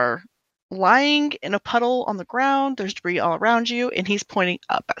you are lying in a puddle on the ground. There's debris all around you, and he's pointing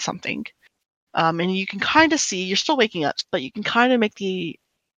up at something. And you can kind of see, you're still waking up, but you can kind of make the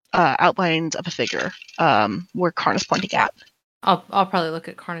outlines of a figure where Karn is pointing at. I'll probably look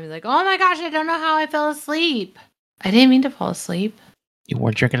at Karn and be like, oh my gosh, I don't know how I fell asleep. I didn't mean to fall asleep. You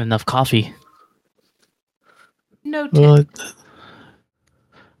weren't drinking enough coffee. No tip. Well,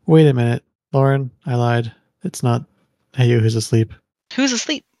 wait a minute, Lauren. I lied. It's not Heyu who's asleep. Who's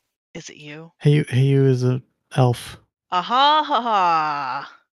asleep? Is it you? Heyu is an elf. Aha ha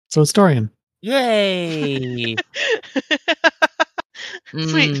ha. So it's Dorian. Yay!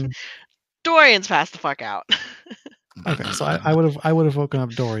 Sweet. Dorian's passed the fuck out. Okay, so I would have woken up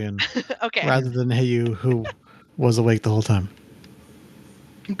Dorian Okay. rather than Heyu, who was awake the whole time.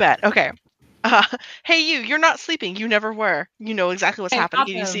 Bet. Okay. Hey, you're not sleeping. You never were. You know exactly what's happening.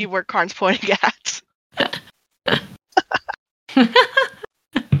 And you see where Karn's pointing at.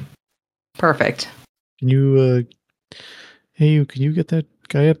 Perfect. Can you, Heyu, can you get that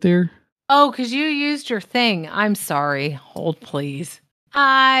guy up there? Oh, because you used your thing. I'm sorry. Hold, please.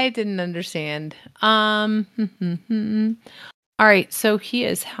 I didn't understand. All right. So he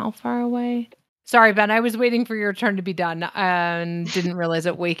is how far away? Sorry, Ben. I was waiting for your turn to be done and didn't realize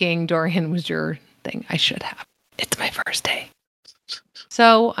that waking Dorian was your thing. I should have. It's my first day.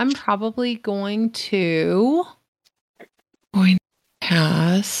 So I'm probably going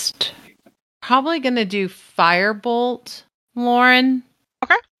past. Probably going to do Firebolt, Lauren.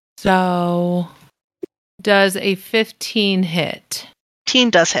 Okay. So does a 15 hit?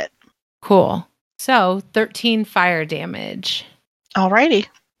 15 does hit. Cool. So 13 fire damage. Alrighty.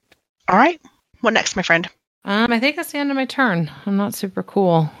 All right. What next, my friend? I think that's the end of my turn. I'm not super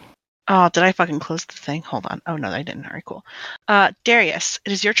cool. Oh, did I fucking close the thing? Hold on. Oh, no, I didn't. All right, cool. Darius,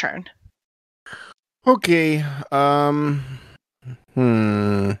 it is your turn. Okay.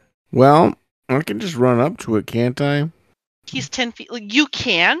 Well, I can just run up to it, can't I? He's 10 feet. Like, you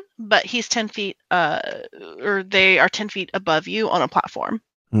can, but he's 10 feet. Or they are 10 feet above you on a platform.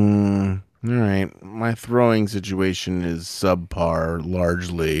 All right. My throwing situation is subpar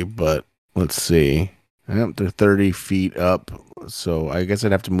largely, but let's see. Yep, they're 30 feet up, so I guess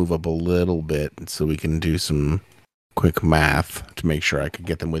I'd have to move up a little bit so we can do some quick math to make sure I could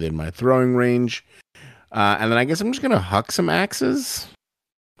get them within my throwing range. And then I guess I'm just going to huck some axes,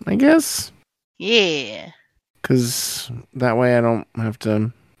 I guess. Yeah. Because that way I don't have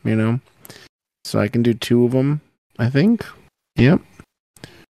to, So I can do 2 of them, I think. Yep.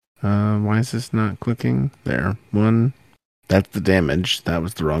 Why is this not clicking? There. 1. That's the damage. That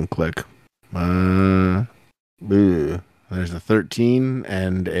was the wrong click. There's a 13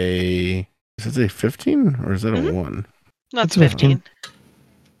 and a... Is that a 15? Or is that a 1? No, it's It's 15. 15.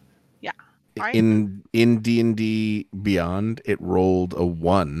 Yeah. Alright. In D&D Beyond, it rolled a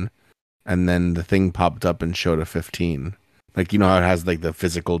 1, and then the thing popped up and showed a 15. Like, you know how it has, like, the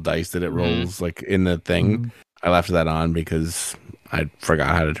physical dice that it rolls, like, in the thing? Mhm. I left that on because I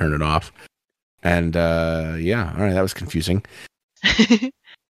forgot how to turn it off. And, yeah, all right, that was confusing. Alright,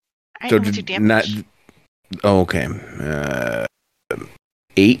 So what's your damage? okay.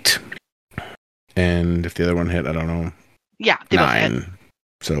 8. And if the other one hit, I don't know. Yeah, they both hit. 9.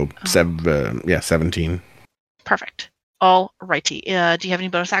 So, 17. Perfect. All righty. Do you have any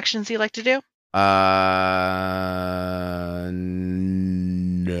bonus actions you'd like to do?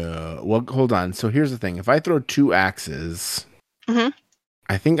 No. Well, hold on. So here's the thing. If I throw 2 axes, Mhm.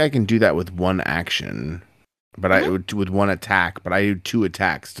 I think I can do that with 1 action. But I would with 1 attack, but I do 2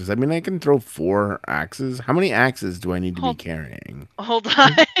 attacks. Does that mean I can throw 4 axes? How many axes do I need to be carrying? Hold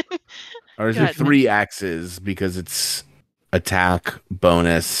on. Or is Go it ahead. 3 axes because it's attack,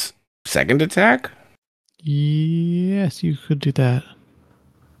 bonus, second attack? Yes, you could do that.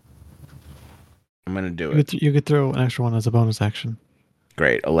 I'm going to do You it. could, you could throw an extra one as a bonus action.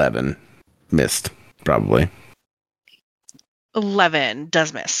 Great. 11. Missed, probably. 11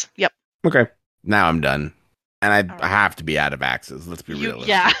 does miss. Yep. Okay. Now I'm done. And I All right. have to be out of axes. Let's be realistic.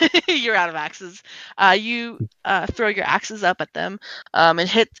 Yeah, you're out of axes. You throw your axes up at them, and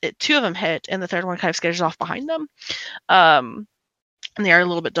hit it. 2 of them hit, and the third one kind of scatters off behind them. And they are a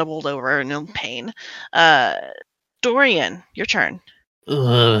little bit doubled over and in pain. Dorian, your turn.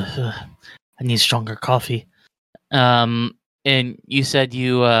 Ugh, I need stronger coffee. And you said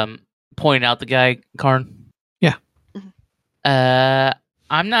you pointed out the guy, Karn? Yeah.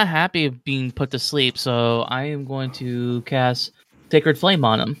 I'm not happy of being put to sleep, so I am going to cast Sacred Flame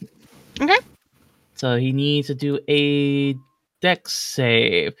on him. Okay. So he needs to do a Dex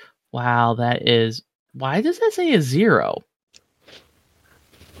save. Wow, that is... Why does that say a 0?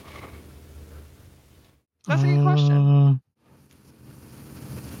 That's a good question.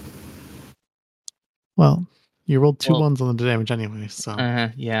 Well, you rolled 2 Well- ones on the damage anyway, so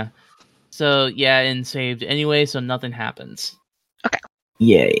Yeah. So, yeah, and saved anyway, so nothing happens. Okay.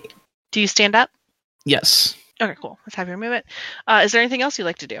 Yay. Do you stand up? Yes. Okay, cool. Let's have your movement. Is there anything else you'd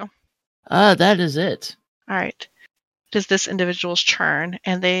like to do? That is it. All right. It is this individual's turn,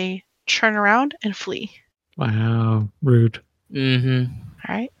 and they turn around and flee. wow, rude. Mm-hmm.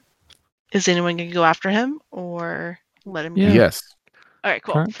 All right. Is anyone going to go after him or let him Yeah. go? Yes. All right,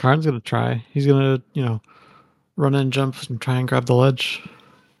 cool. Karn's gonna try. He's gonna, run and jump and try and grab the ledge.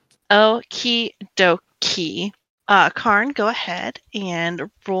 Okie dokie. Karn, go ahead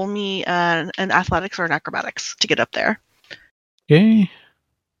and roll me an athletics or an acrobatics to get up there. Okay.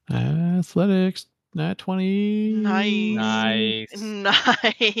 Athletics, nat 20. Nice.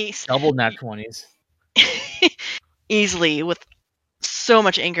 Nice. Double nat 20s. Easily, with so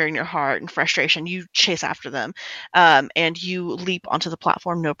much anger in your heart and frustration, you chase after them, and you leap onto the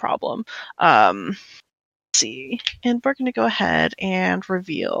platform, no problem. Let's see, and we're going to go ahead and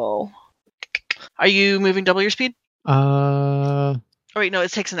reveal. Are you moving double your speed? Uh, Oh wait, no,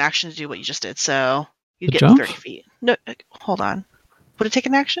 it takes an action to do what you just did, so you The get jump? 30 feet. No, hold on. Would it take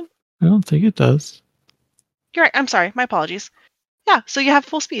an action? I don't think it does. You're right. I'm sorry. My apologies. Yeah, so you have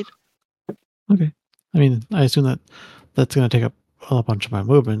full speed. Okay. I mean, I assume that's gonna take up a bunch of my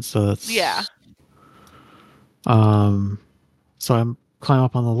movement, so that's Yeah. So I climb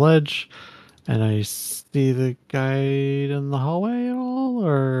up on the ledge, and I see the guy in the hallway at all,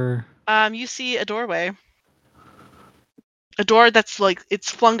 or You see a doorway. A door that's like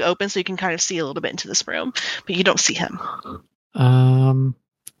it's flung open, so you can kind of see a little bit into this room, but you don't see him.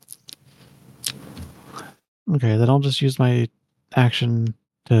 Okay, then I'll just use my action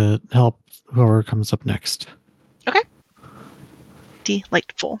to help whoever comes up next.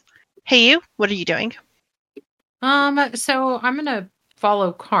 Delightful. Hey, you. What are you doing? So I'm gonna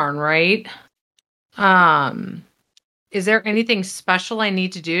follow Karn, right? And Is there anything special I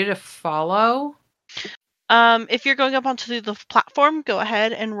need to do to follow? If you're going up onto the platform, go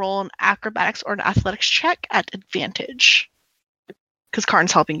ahead and roll an acrobatics or an athletics check at advantage. Because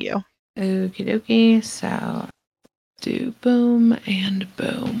Karn's helping you. Okie dokie. So do boom and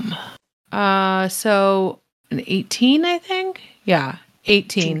boom. So an 18, I think? Yeah,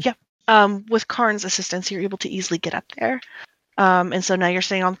 18. Yeah. With Karn's assistance, you're able to easily get up there. And so now you're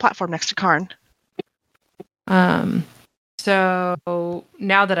sitting on the platform next to Karn. So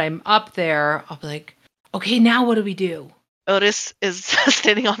now that I'm up there, I'll be like, okay, now what do we do? Otis is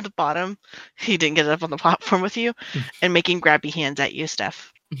standing on the bottom. He didn't get up on the platform with you, and making grabby hands at you,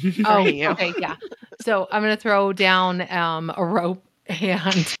 Steph. Oh, you. okay, yeah. So I'm gonna throw down a rope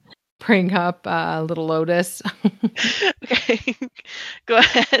and bring up little Otis. Okay, go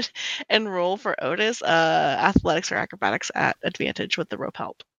ahead and roll for Otis. Athletics or acrobatics at advantage with the rope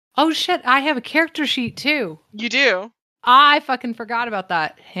help. Oh shit! I have a character sheet too. You do. I fucking forgot about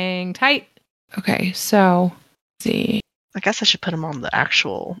that. Hang tight. Okay, so let's see. I guess I should put him on the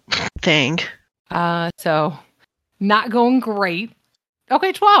actual thing. So not going great.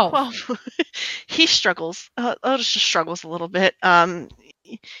 Okay, 12. Well, he struggles. Otis just struggles a little bit.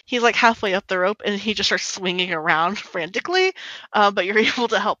 He's like halfway up the rope, and he just starts swinging around frantically. But you're able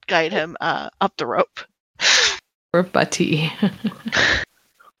to help guide him up the rope. Poor Buddy.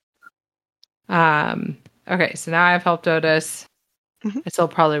 Okay, so now I've helped Otis. Mm-hmm. I still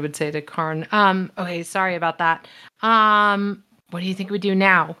probably would say to Karn. Okay, sorry about that. What do you think we do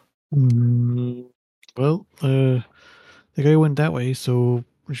now? Well, the guy went that way, so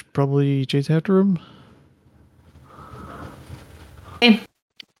we should probably chase after him.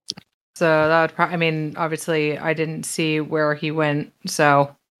 So that would probably, I mean, obviously I didn't see where he went,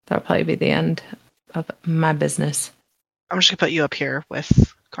 so that would probably be the end of my business. I'm just going to put you up here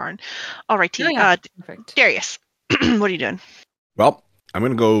with Karn. All right, T. Perfect. Darius, what are you doing? Well, I'm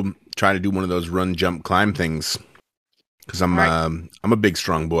gonna go try to do one of those run, jump, climb things because I'm a big,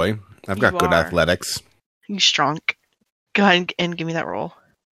 strong boy. I've got good athletics. You strong. Go ahead and give me that roll.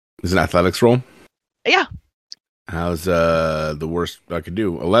 Is it an athletics roll? Yeah. How's the worst I could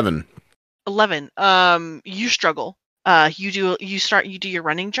do? 11. 11. You struggle. You do your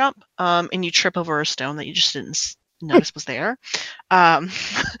running jump. And you trip over a stone that you just didn't notice was there.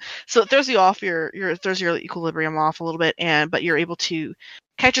 So it throws you off throws your equilibrium off a little bit, but you're able to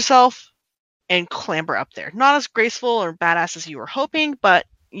catch yourself and clamber up there. Not as graceful or badass as you were hoping, but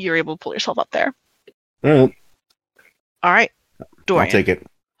you're able to pull yourself up there. All right. Dorian. I'll take it.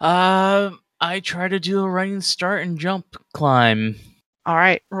 I try to do a running start and jump climb. All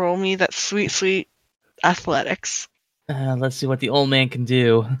right, roll me that sweet athletics. Let's see what the old man can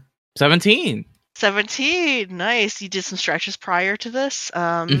do. 17. 17. Nice. You did some stretches prior to this.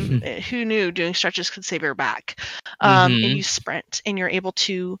 Who knew doing stretches could save your back? And you sprint, and you're able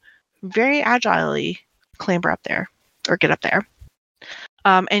to very agilely clamber up there or get up there.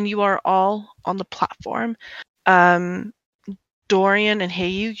 And you are all on the platform. Dorian and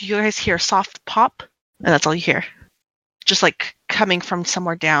Heyu, you guys hear a soft pop, and that's all you hear. Just like coming from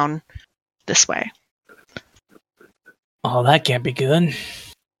somewhere down this way. Oh, that can't be good.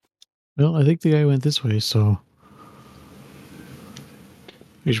 Well, I think the guy went this way, so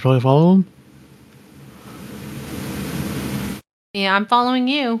we should probably follow him. Yeah, I'm following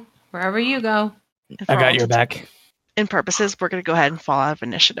you wherever you go. I got your back. In purposes, we're going to go ahead and fall out of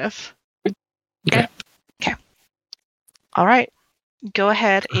initiative. Okay. All right. Go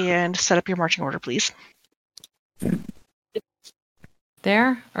ahead and set up your marching order, please.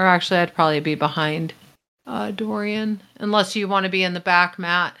 There? Or actually, I'd probably be behind Dorian. Unless you want to be in the back,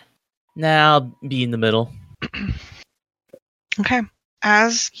 Matt. Nah, I'll be in the middle. Okay.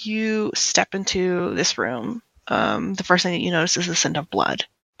 As you step into this room, the first thing that you notice is the scent of blood.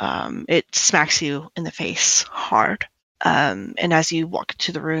 It smacks you in the face hard. And as you walk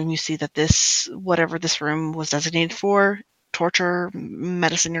into the room, you see that whatever this room was designated for, torture,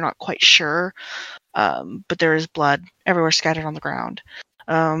 medicine, you're not quite sure. But there is blood everywhere scattered on the ground.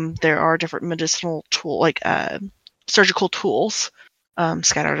 There are different medicinal surgical tools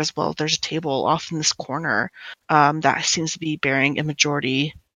scattered as well. There's a table off in this corner that seems to be bearing a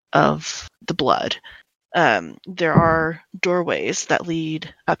majority of the blood. There are doorways that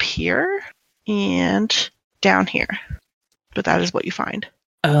lead up here and down here. But that is what you find.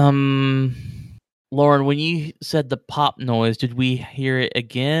 Lauren, when you said the pop noise, did we hear it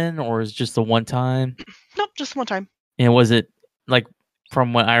again, or is it just the one time? Nope, just one time. And was it, like,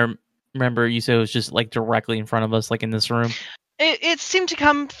 from what I remember, you said it was just, like, directly in front of us, like, in this room? It seemed to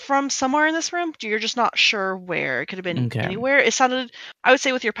come from somewhere in this room. You're just not sure where. It could have been anywhere. It sounded, I would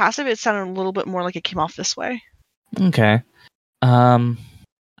say with your passive, it sounded a little bit more like it came off this way. Okay.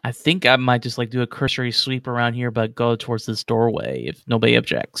 I think I might just like do a cursory sweep around here, but go towards this doorway if nobody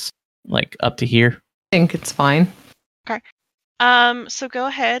objects. Like up to here. I think it's fine. So go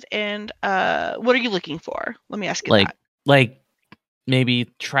ahead and what are you looking for? Let me ask you Like that. like maybe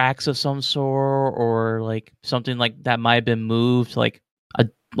tracks of some sort, or like something like that might have been moved, like a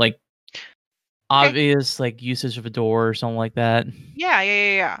obvious like usage of a door or something like that.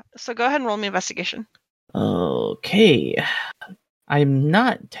 Yeah. So go ahead and roll me investigation. Okay. I'm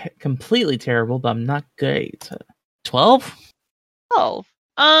not completely terrible, but I'm not great. 12? 12.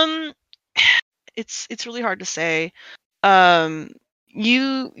 It's really hard to say. You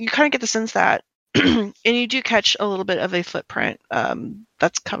kind of get the sense that, and you do catch a little bit of a footprint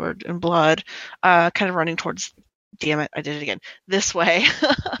that's covered in blood, kind of running towards. Damn it, I did it again. This way.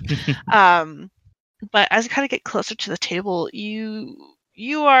 But as you kind of get closer to the table, you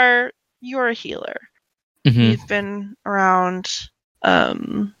are a healer. Mhm. You've been around a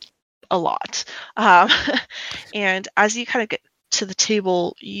lot, and as you kind of get to the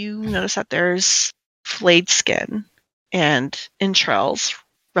table, you notice that there's flayed skin and entrails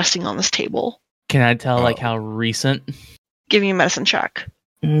resting on this table. Can I tell like how recent? Give me a medicine check.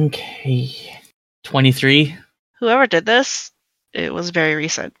 Okay. 23? Whoever did this, it was very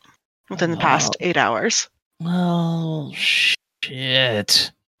recent, within the past 8 hours. Well,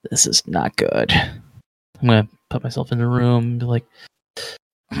 shit. This is not good. I'm gonna put myself in the room and be like,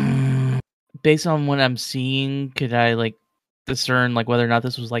 based on what I'm seeing, could I like discern like whether or not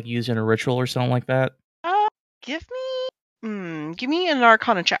this was like used in a ritual or something like that? Give me an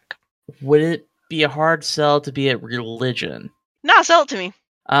Arcana check. Would it be a hard sell to be a religion? Nah, sell it to me.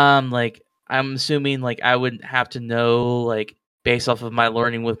 Like I'm assuming like I would have to know like based off of my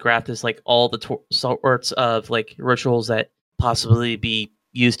learning with Grathis, like all the sorts of like rituals that possibly be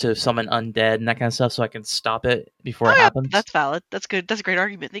used to summon undead and that kind of stuff, so I can stop it before it happens. That's valid. That's good. That's a great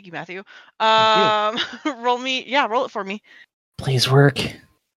argument. Thank you, Matthew. Roll it for me. Please work.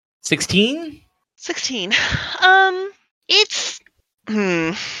 16? 16.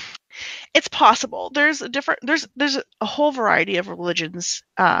 It's possible. There's a whole variety of religions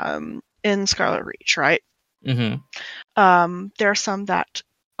in Scarlet Reach, right? Mm-hmm. There are some that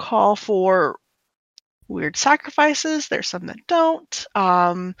call for weird sacrifices. There's some that don't.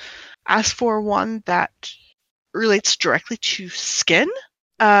 As for one that relates directly to skin,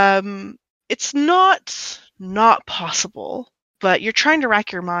 it's not possible. But you're trying to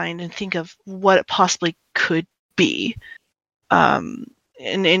rack your mind and think of what it possibly could be. And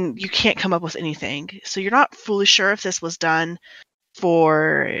you can't come up with anything. So you're not fully sure if this was done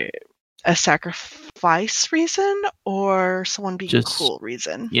for a sacrifice reason or someone being Just cruel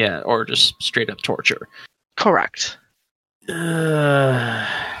reason. Yeah, or just straight up torture. Correct. This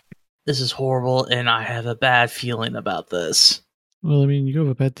is horrible, and I have a bad feeling about this. Well, I mean, you have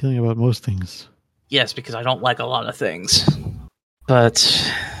a bad feeling about most things. Yes, because I don't like a lot of things.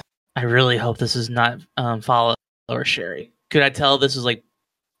 But I really hope this is not Fala or Sherry. Could I tell this is like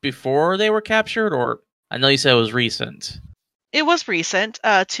before they were captured, or I know you said it was recent. It was recent.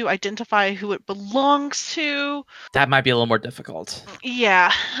 To identify who it belongs to, that might be a little more difficult.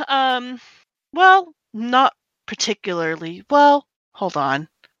 Yeah. Well, not particularly. Well, hold on.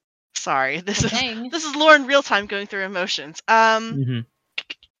 Sorry, this is Lauren real time going through emotions.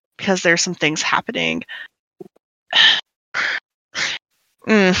 Because there's some things happening.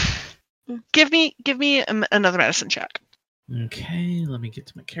 Give me another medicine check. Okay, let me get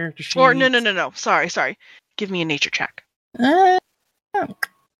to my character sheet. Or no. Sorry. Give me a nature check. I'm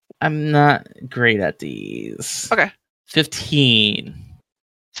not great at these. Okay. 15.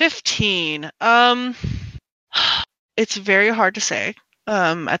 15. It's very hard to say.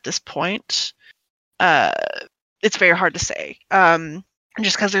 At this point, it's very hard to say.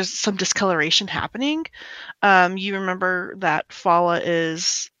 Just because there's some discoloration happening. You remember that Fala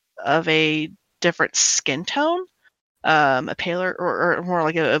is of a different skin tone, a paler or more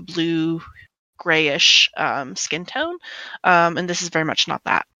like a blue grayish skin tone, and this is very much not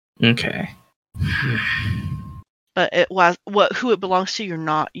that. Okay. But it was who it belongs to.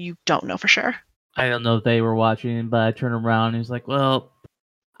 You don't know for sure. I don't know if they were watching, but I turned around and he's like, "Well,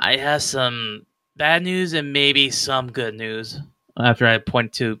 I have some bad news and maybe some good news." After I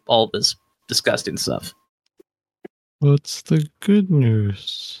point to all this disgusting stuff. What's the good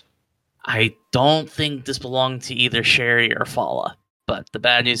news? I don't think this belonged to either Sherry or Fala. But the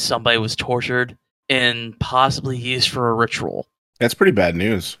bad news, somebody was tortured and possibly used for a ritual. That's pretty bad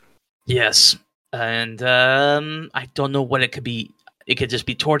news. Yes. And I don't know what it could be. It could just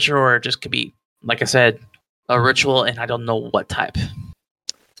be torture, or it just could be, like I said, a ritual, and I don't know what type.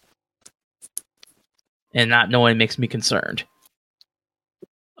 and not knowing makes me concerned.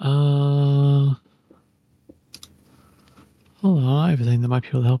 Hold on, I have a thing that might be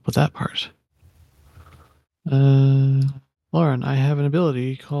able to help with that part. Lauren, I have an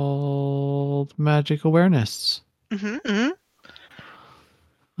ability called Magic Awareness. Mm-hmm.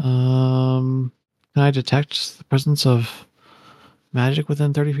 Can I detect the presence of magic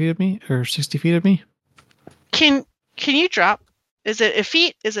within 30 feet of me or 60 feet of me? Can you drop? Is it a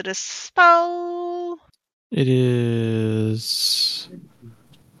feat? Is it a spell? It is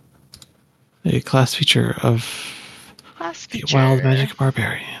a class feature of Class the feature. Wild Magic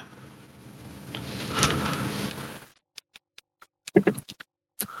Barbarian.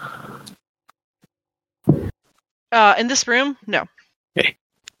 In this room? No. Okay.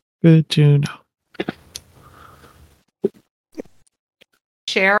 Good to know.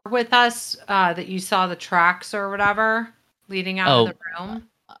 Share with us that you saw the tracks or whatever leading out of the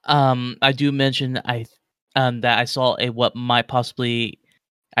room. I do mention that I saw what might possibly.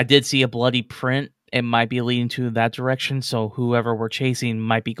 I did see a bloody print. It might be leading to that direction. So whoever we're chasing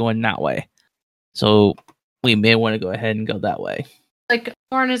might be going that way. So we may want to go ahead and go that way. Like,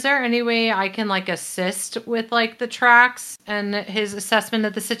 Lauren, is there any way I can like assist with like the tracks and his assessment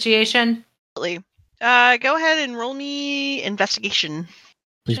of the situation? Absolutely. Go ahead and roll me investigation.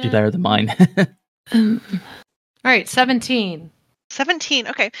 Please be better than mine. All right, 17. 17.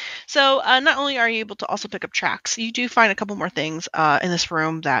 Okay. So not only are you able to also pick up tracks, you do find a couple more things in this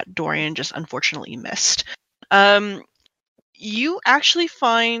room that Dorian just unfortunately missed. You actually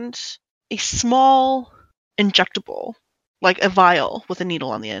find a small injectable, like a vial with a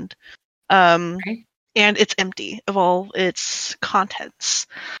needle on the end. Okay. And it's empty of all its contents.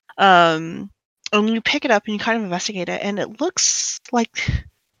 And you pick it up and you kind of investigate it, and it looks like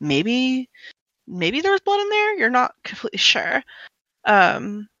maybe there was blood in there. You're not completely sure.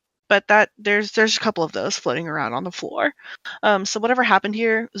 But that there's a couple of those floating around on the floor. So whatever happened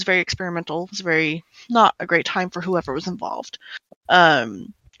here was very experimental. It was very not a great time for whoever was involved.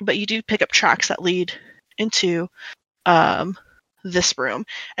 But you do pick up tracks that lead into this room.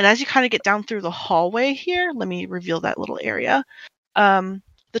 And as you kind of get down through the hallway here, let me reveal that little area.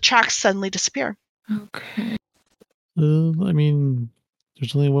 The tracks suddenly disappear. Okay. I mean,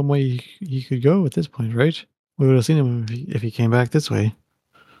 there's only one way he could go at this point, right? We would have seen him if he came back this way.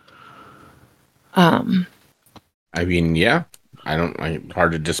 I mean, yeah.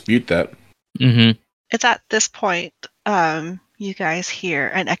 Hard to dispute that. Mm-hmm. It's at this point you guys hear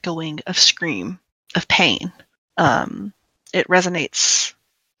an echoing of scream of pain. It resonates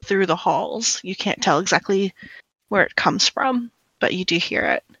through the halls. You can't tell exactly where it comes from, but you do hear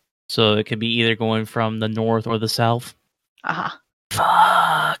it. So it could be either going from the north or the south. Uh-huh.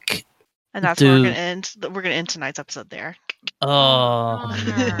 Fuck. And that's where we're Dude. gonna end. We're gonna end tonight's episode there. Oh.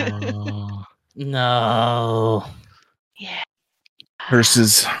 No. Yeah.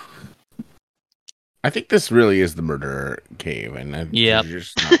 Versus, I think this really is the murder cave, and Yep. you're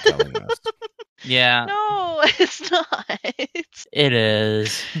just not telling us. Yeah. No, it's not. It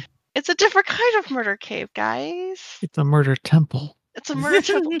is. It's a different kind of murder cave, guys. It's a murder temple. It's a murder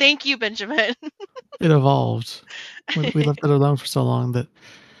temple. Thank you, Benjamin. It evolved. We left it alone for so long that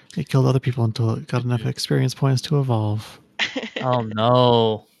it killed other people until it got enough experience points to evolve. Oh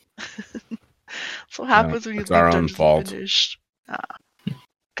no. That's what happens when you it's leave our own Dungeons fault. Unfinished.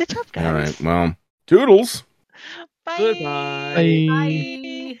 Good job, guys. All right, well, toodles. Bye. Goodbye. Bye.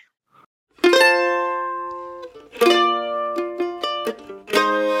 Bye.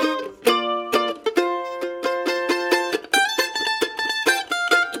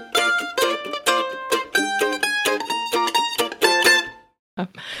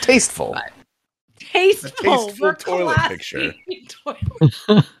 Tasteful. Tasteful. Tasteful We're toilet classy. picture.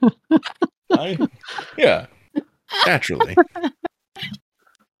 Toilet. Yeah, naturally.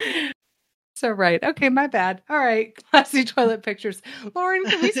 So right. Okay, my bad. All right. Classy toilet pictures. Lauren,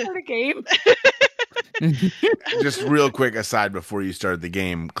 can we start a game? Just real quick aside before you start the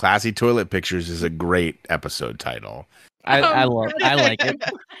game, Classy Toilet Pictures is a great episode title. I like it.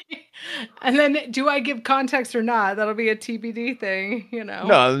 And then do I give context or not? That'll be a TBD thing, you know.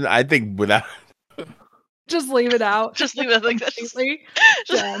 No, I think without Just leave it out. Just leave it like that. Completely.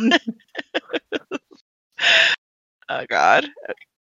 Just- Done. Oh God.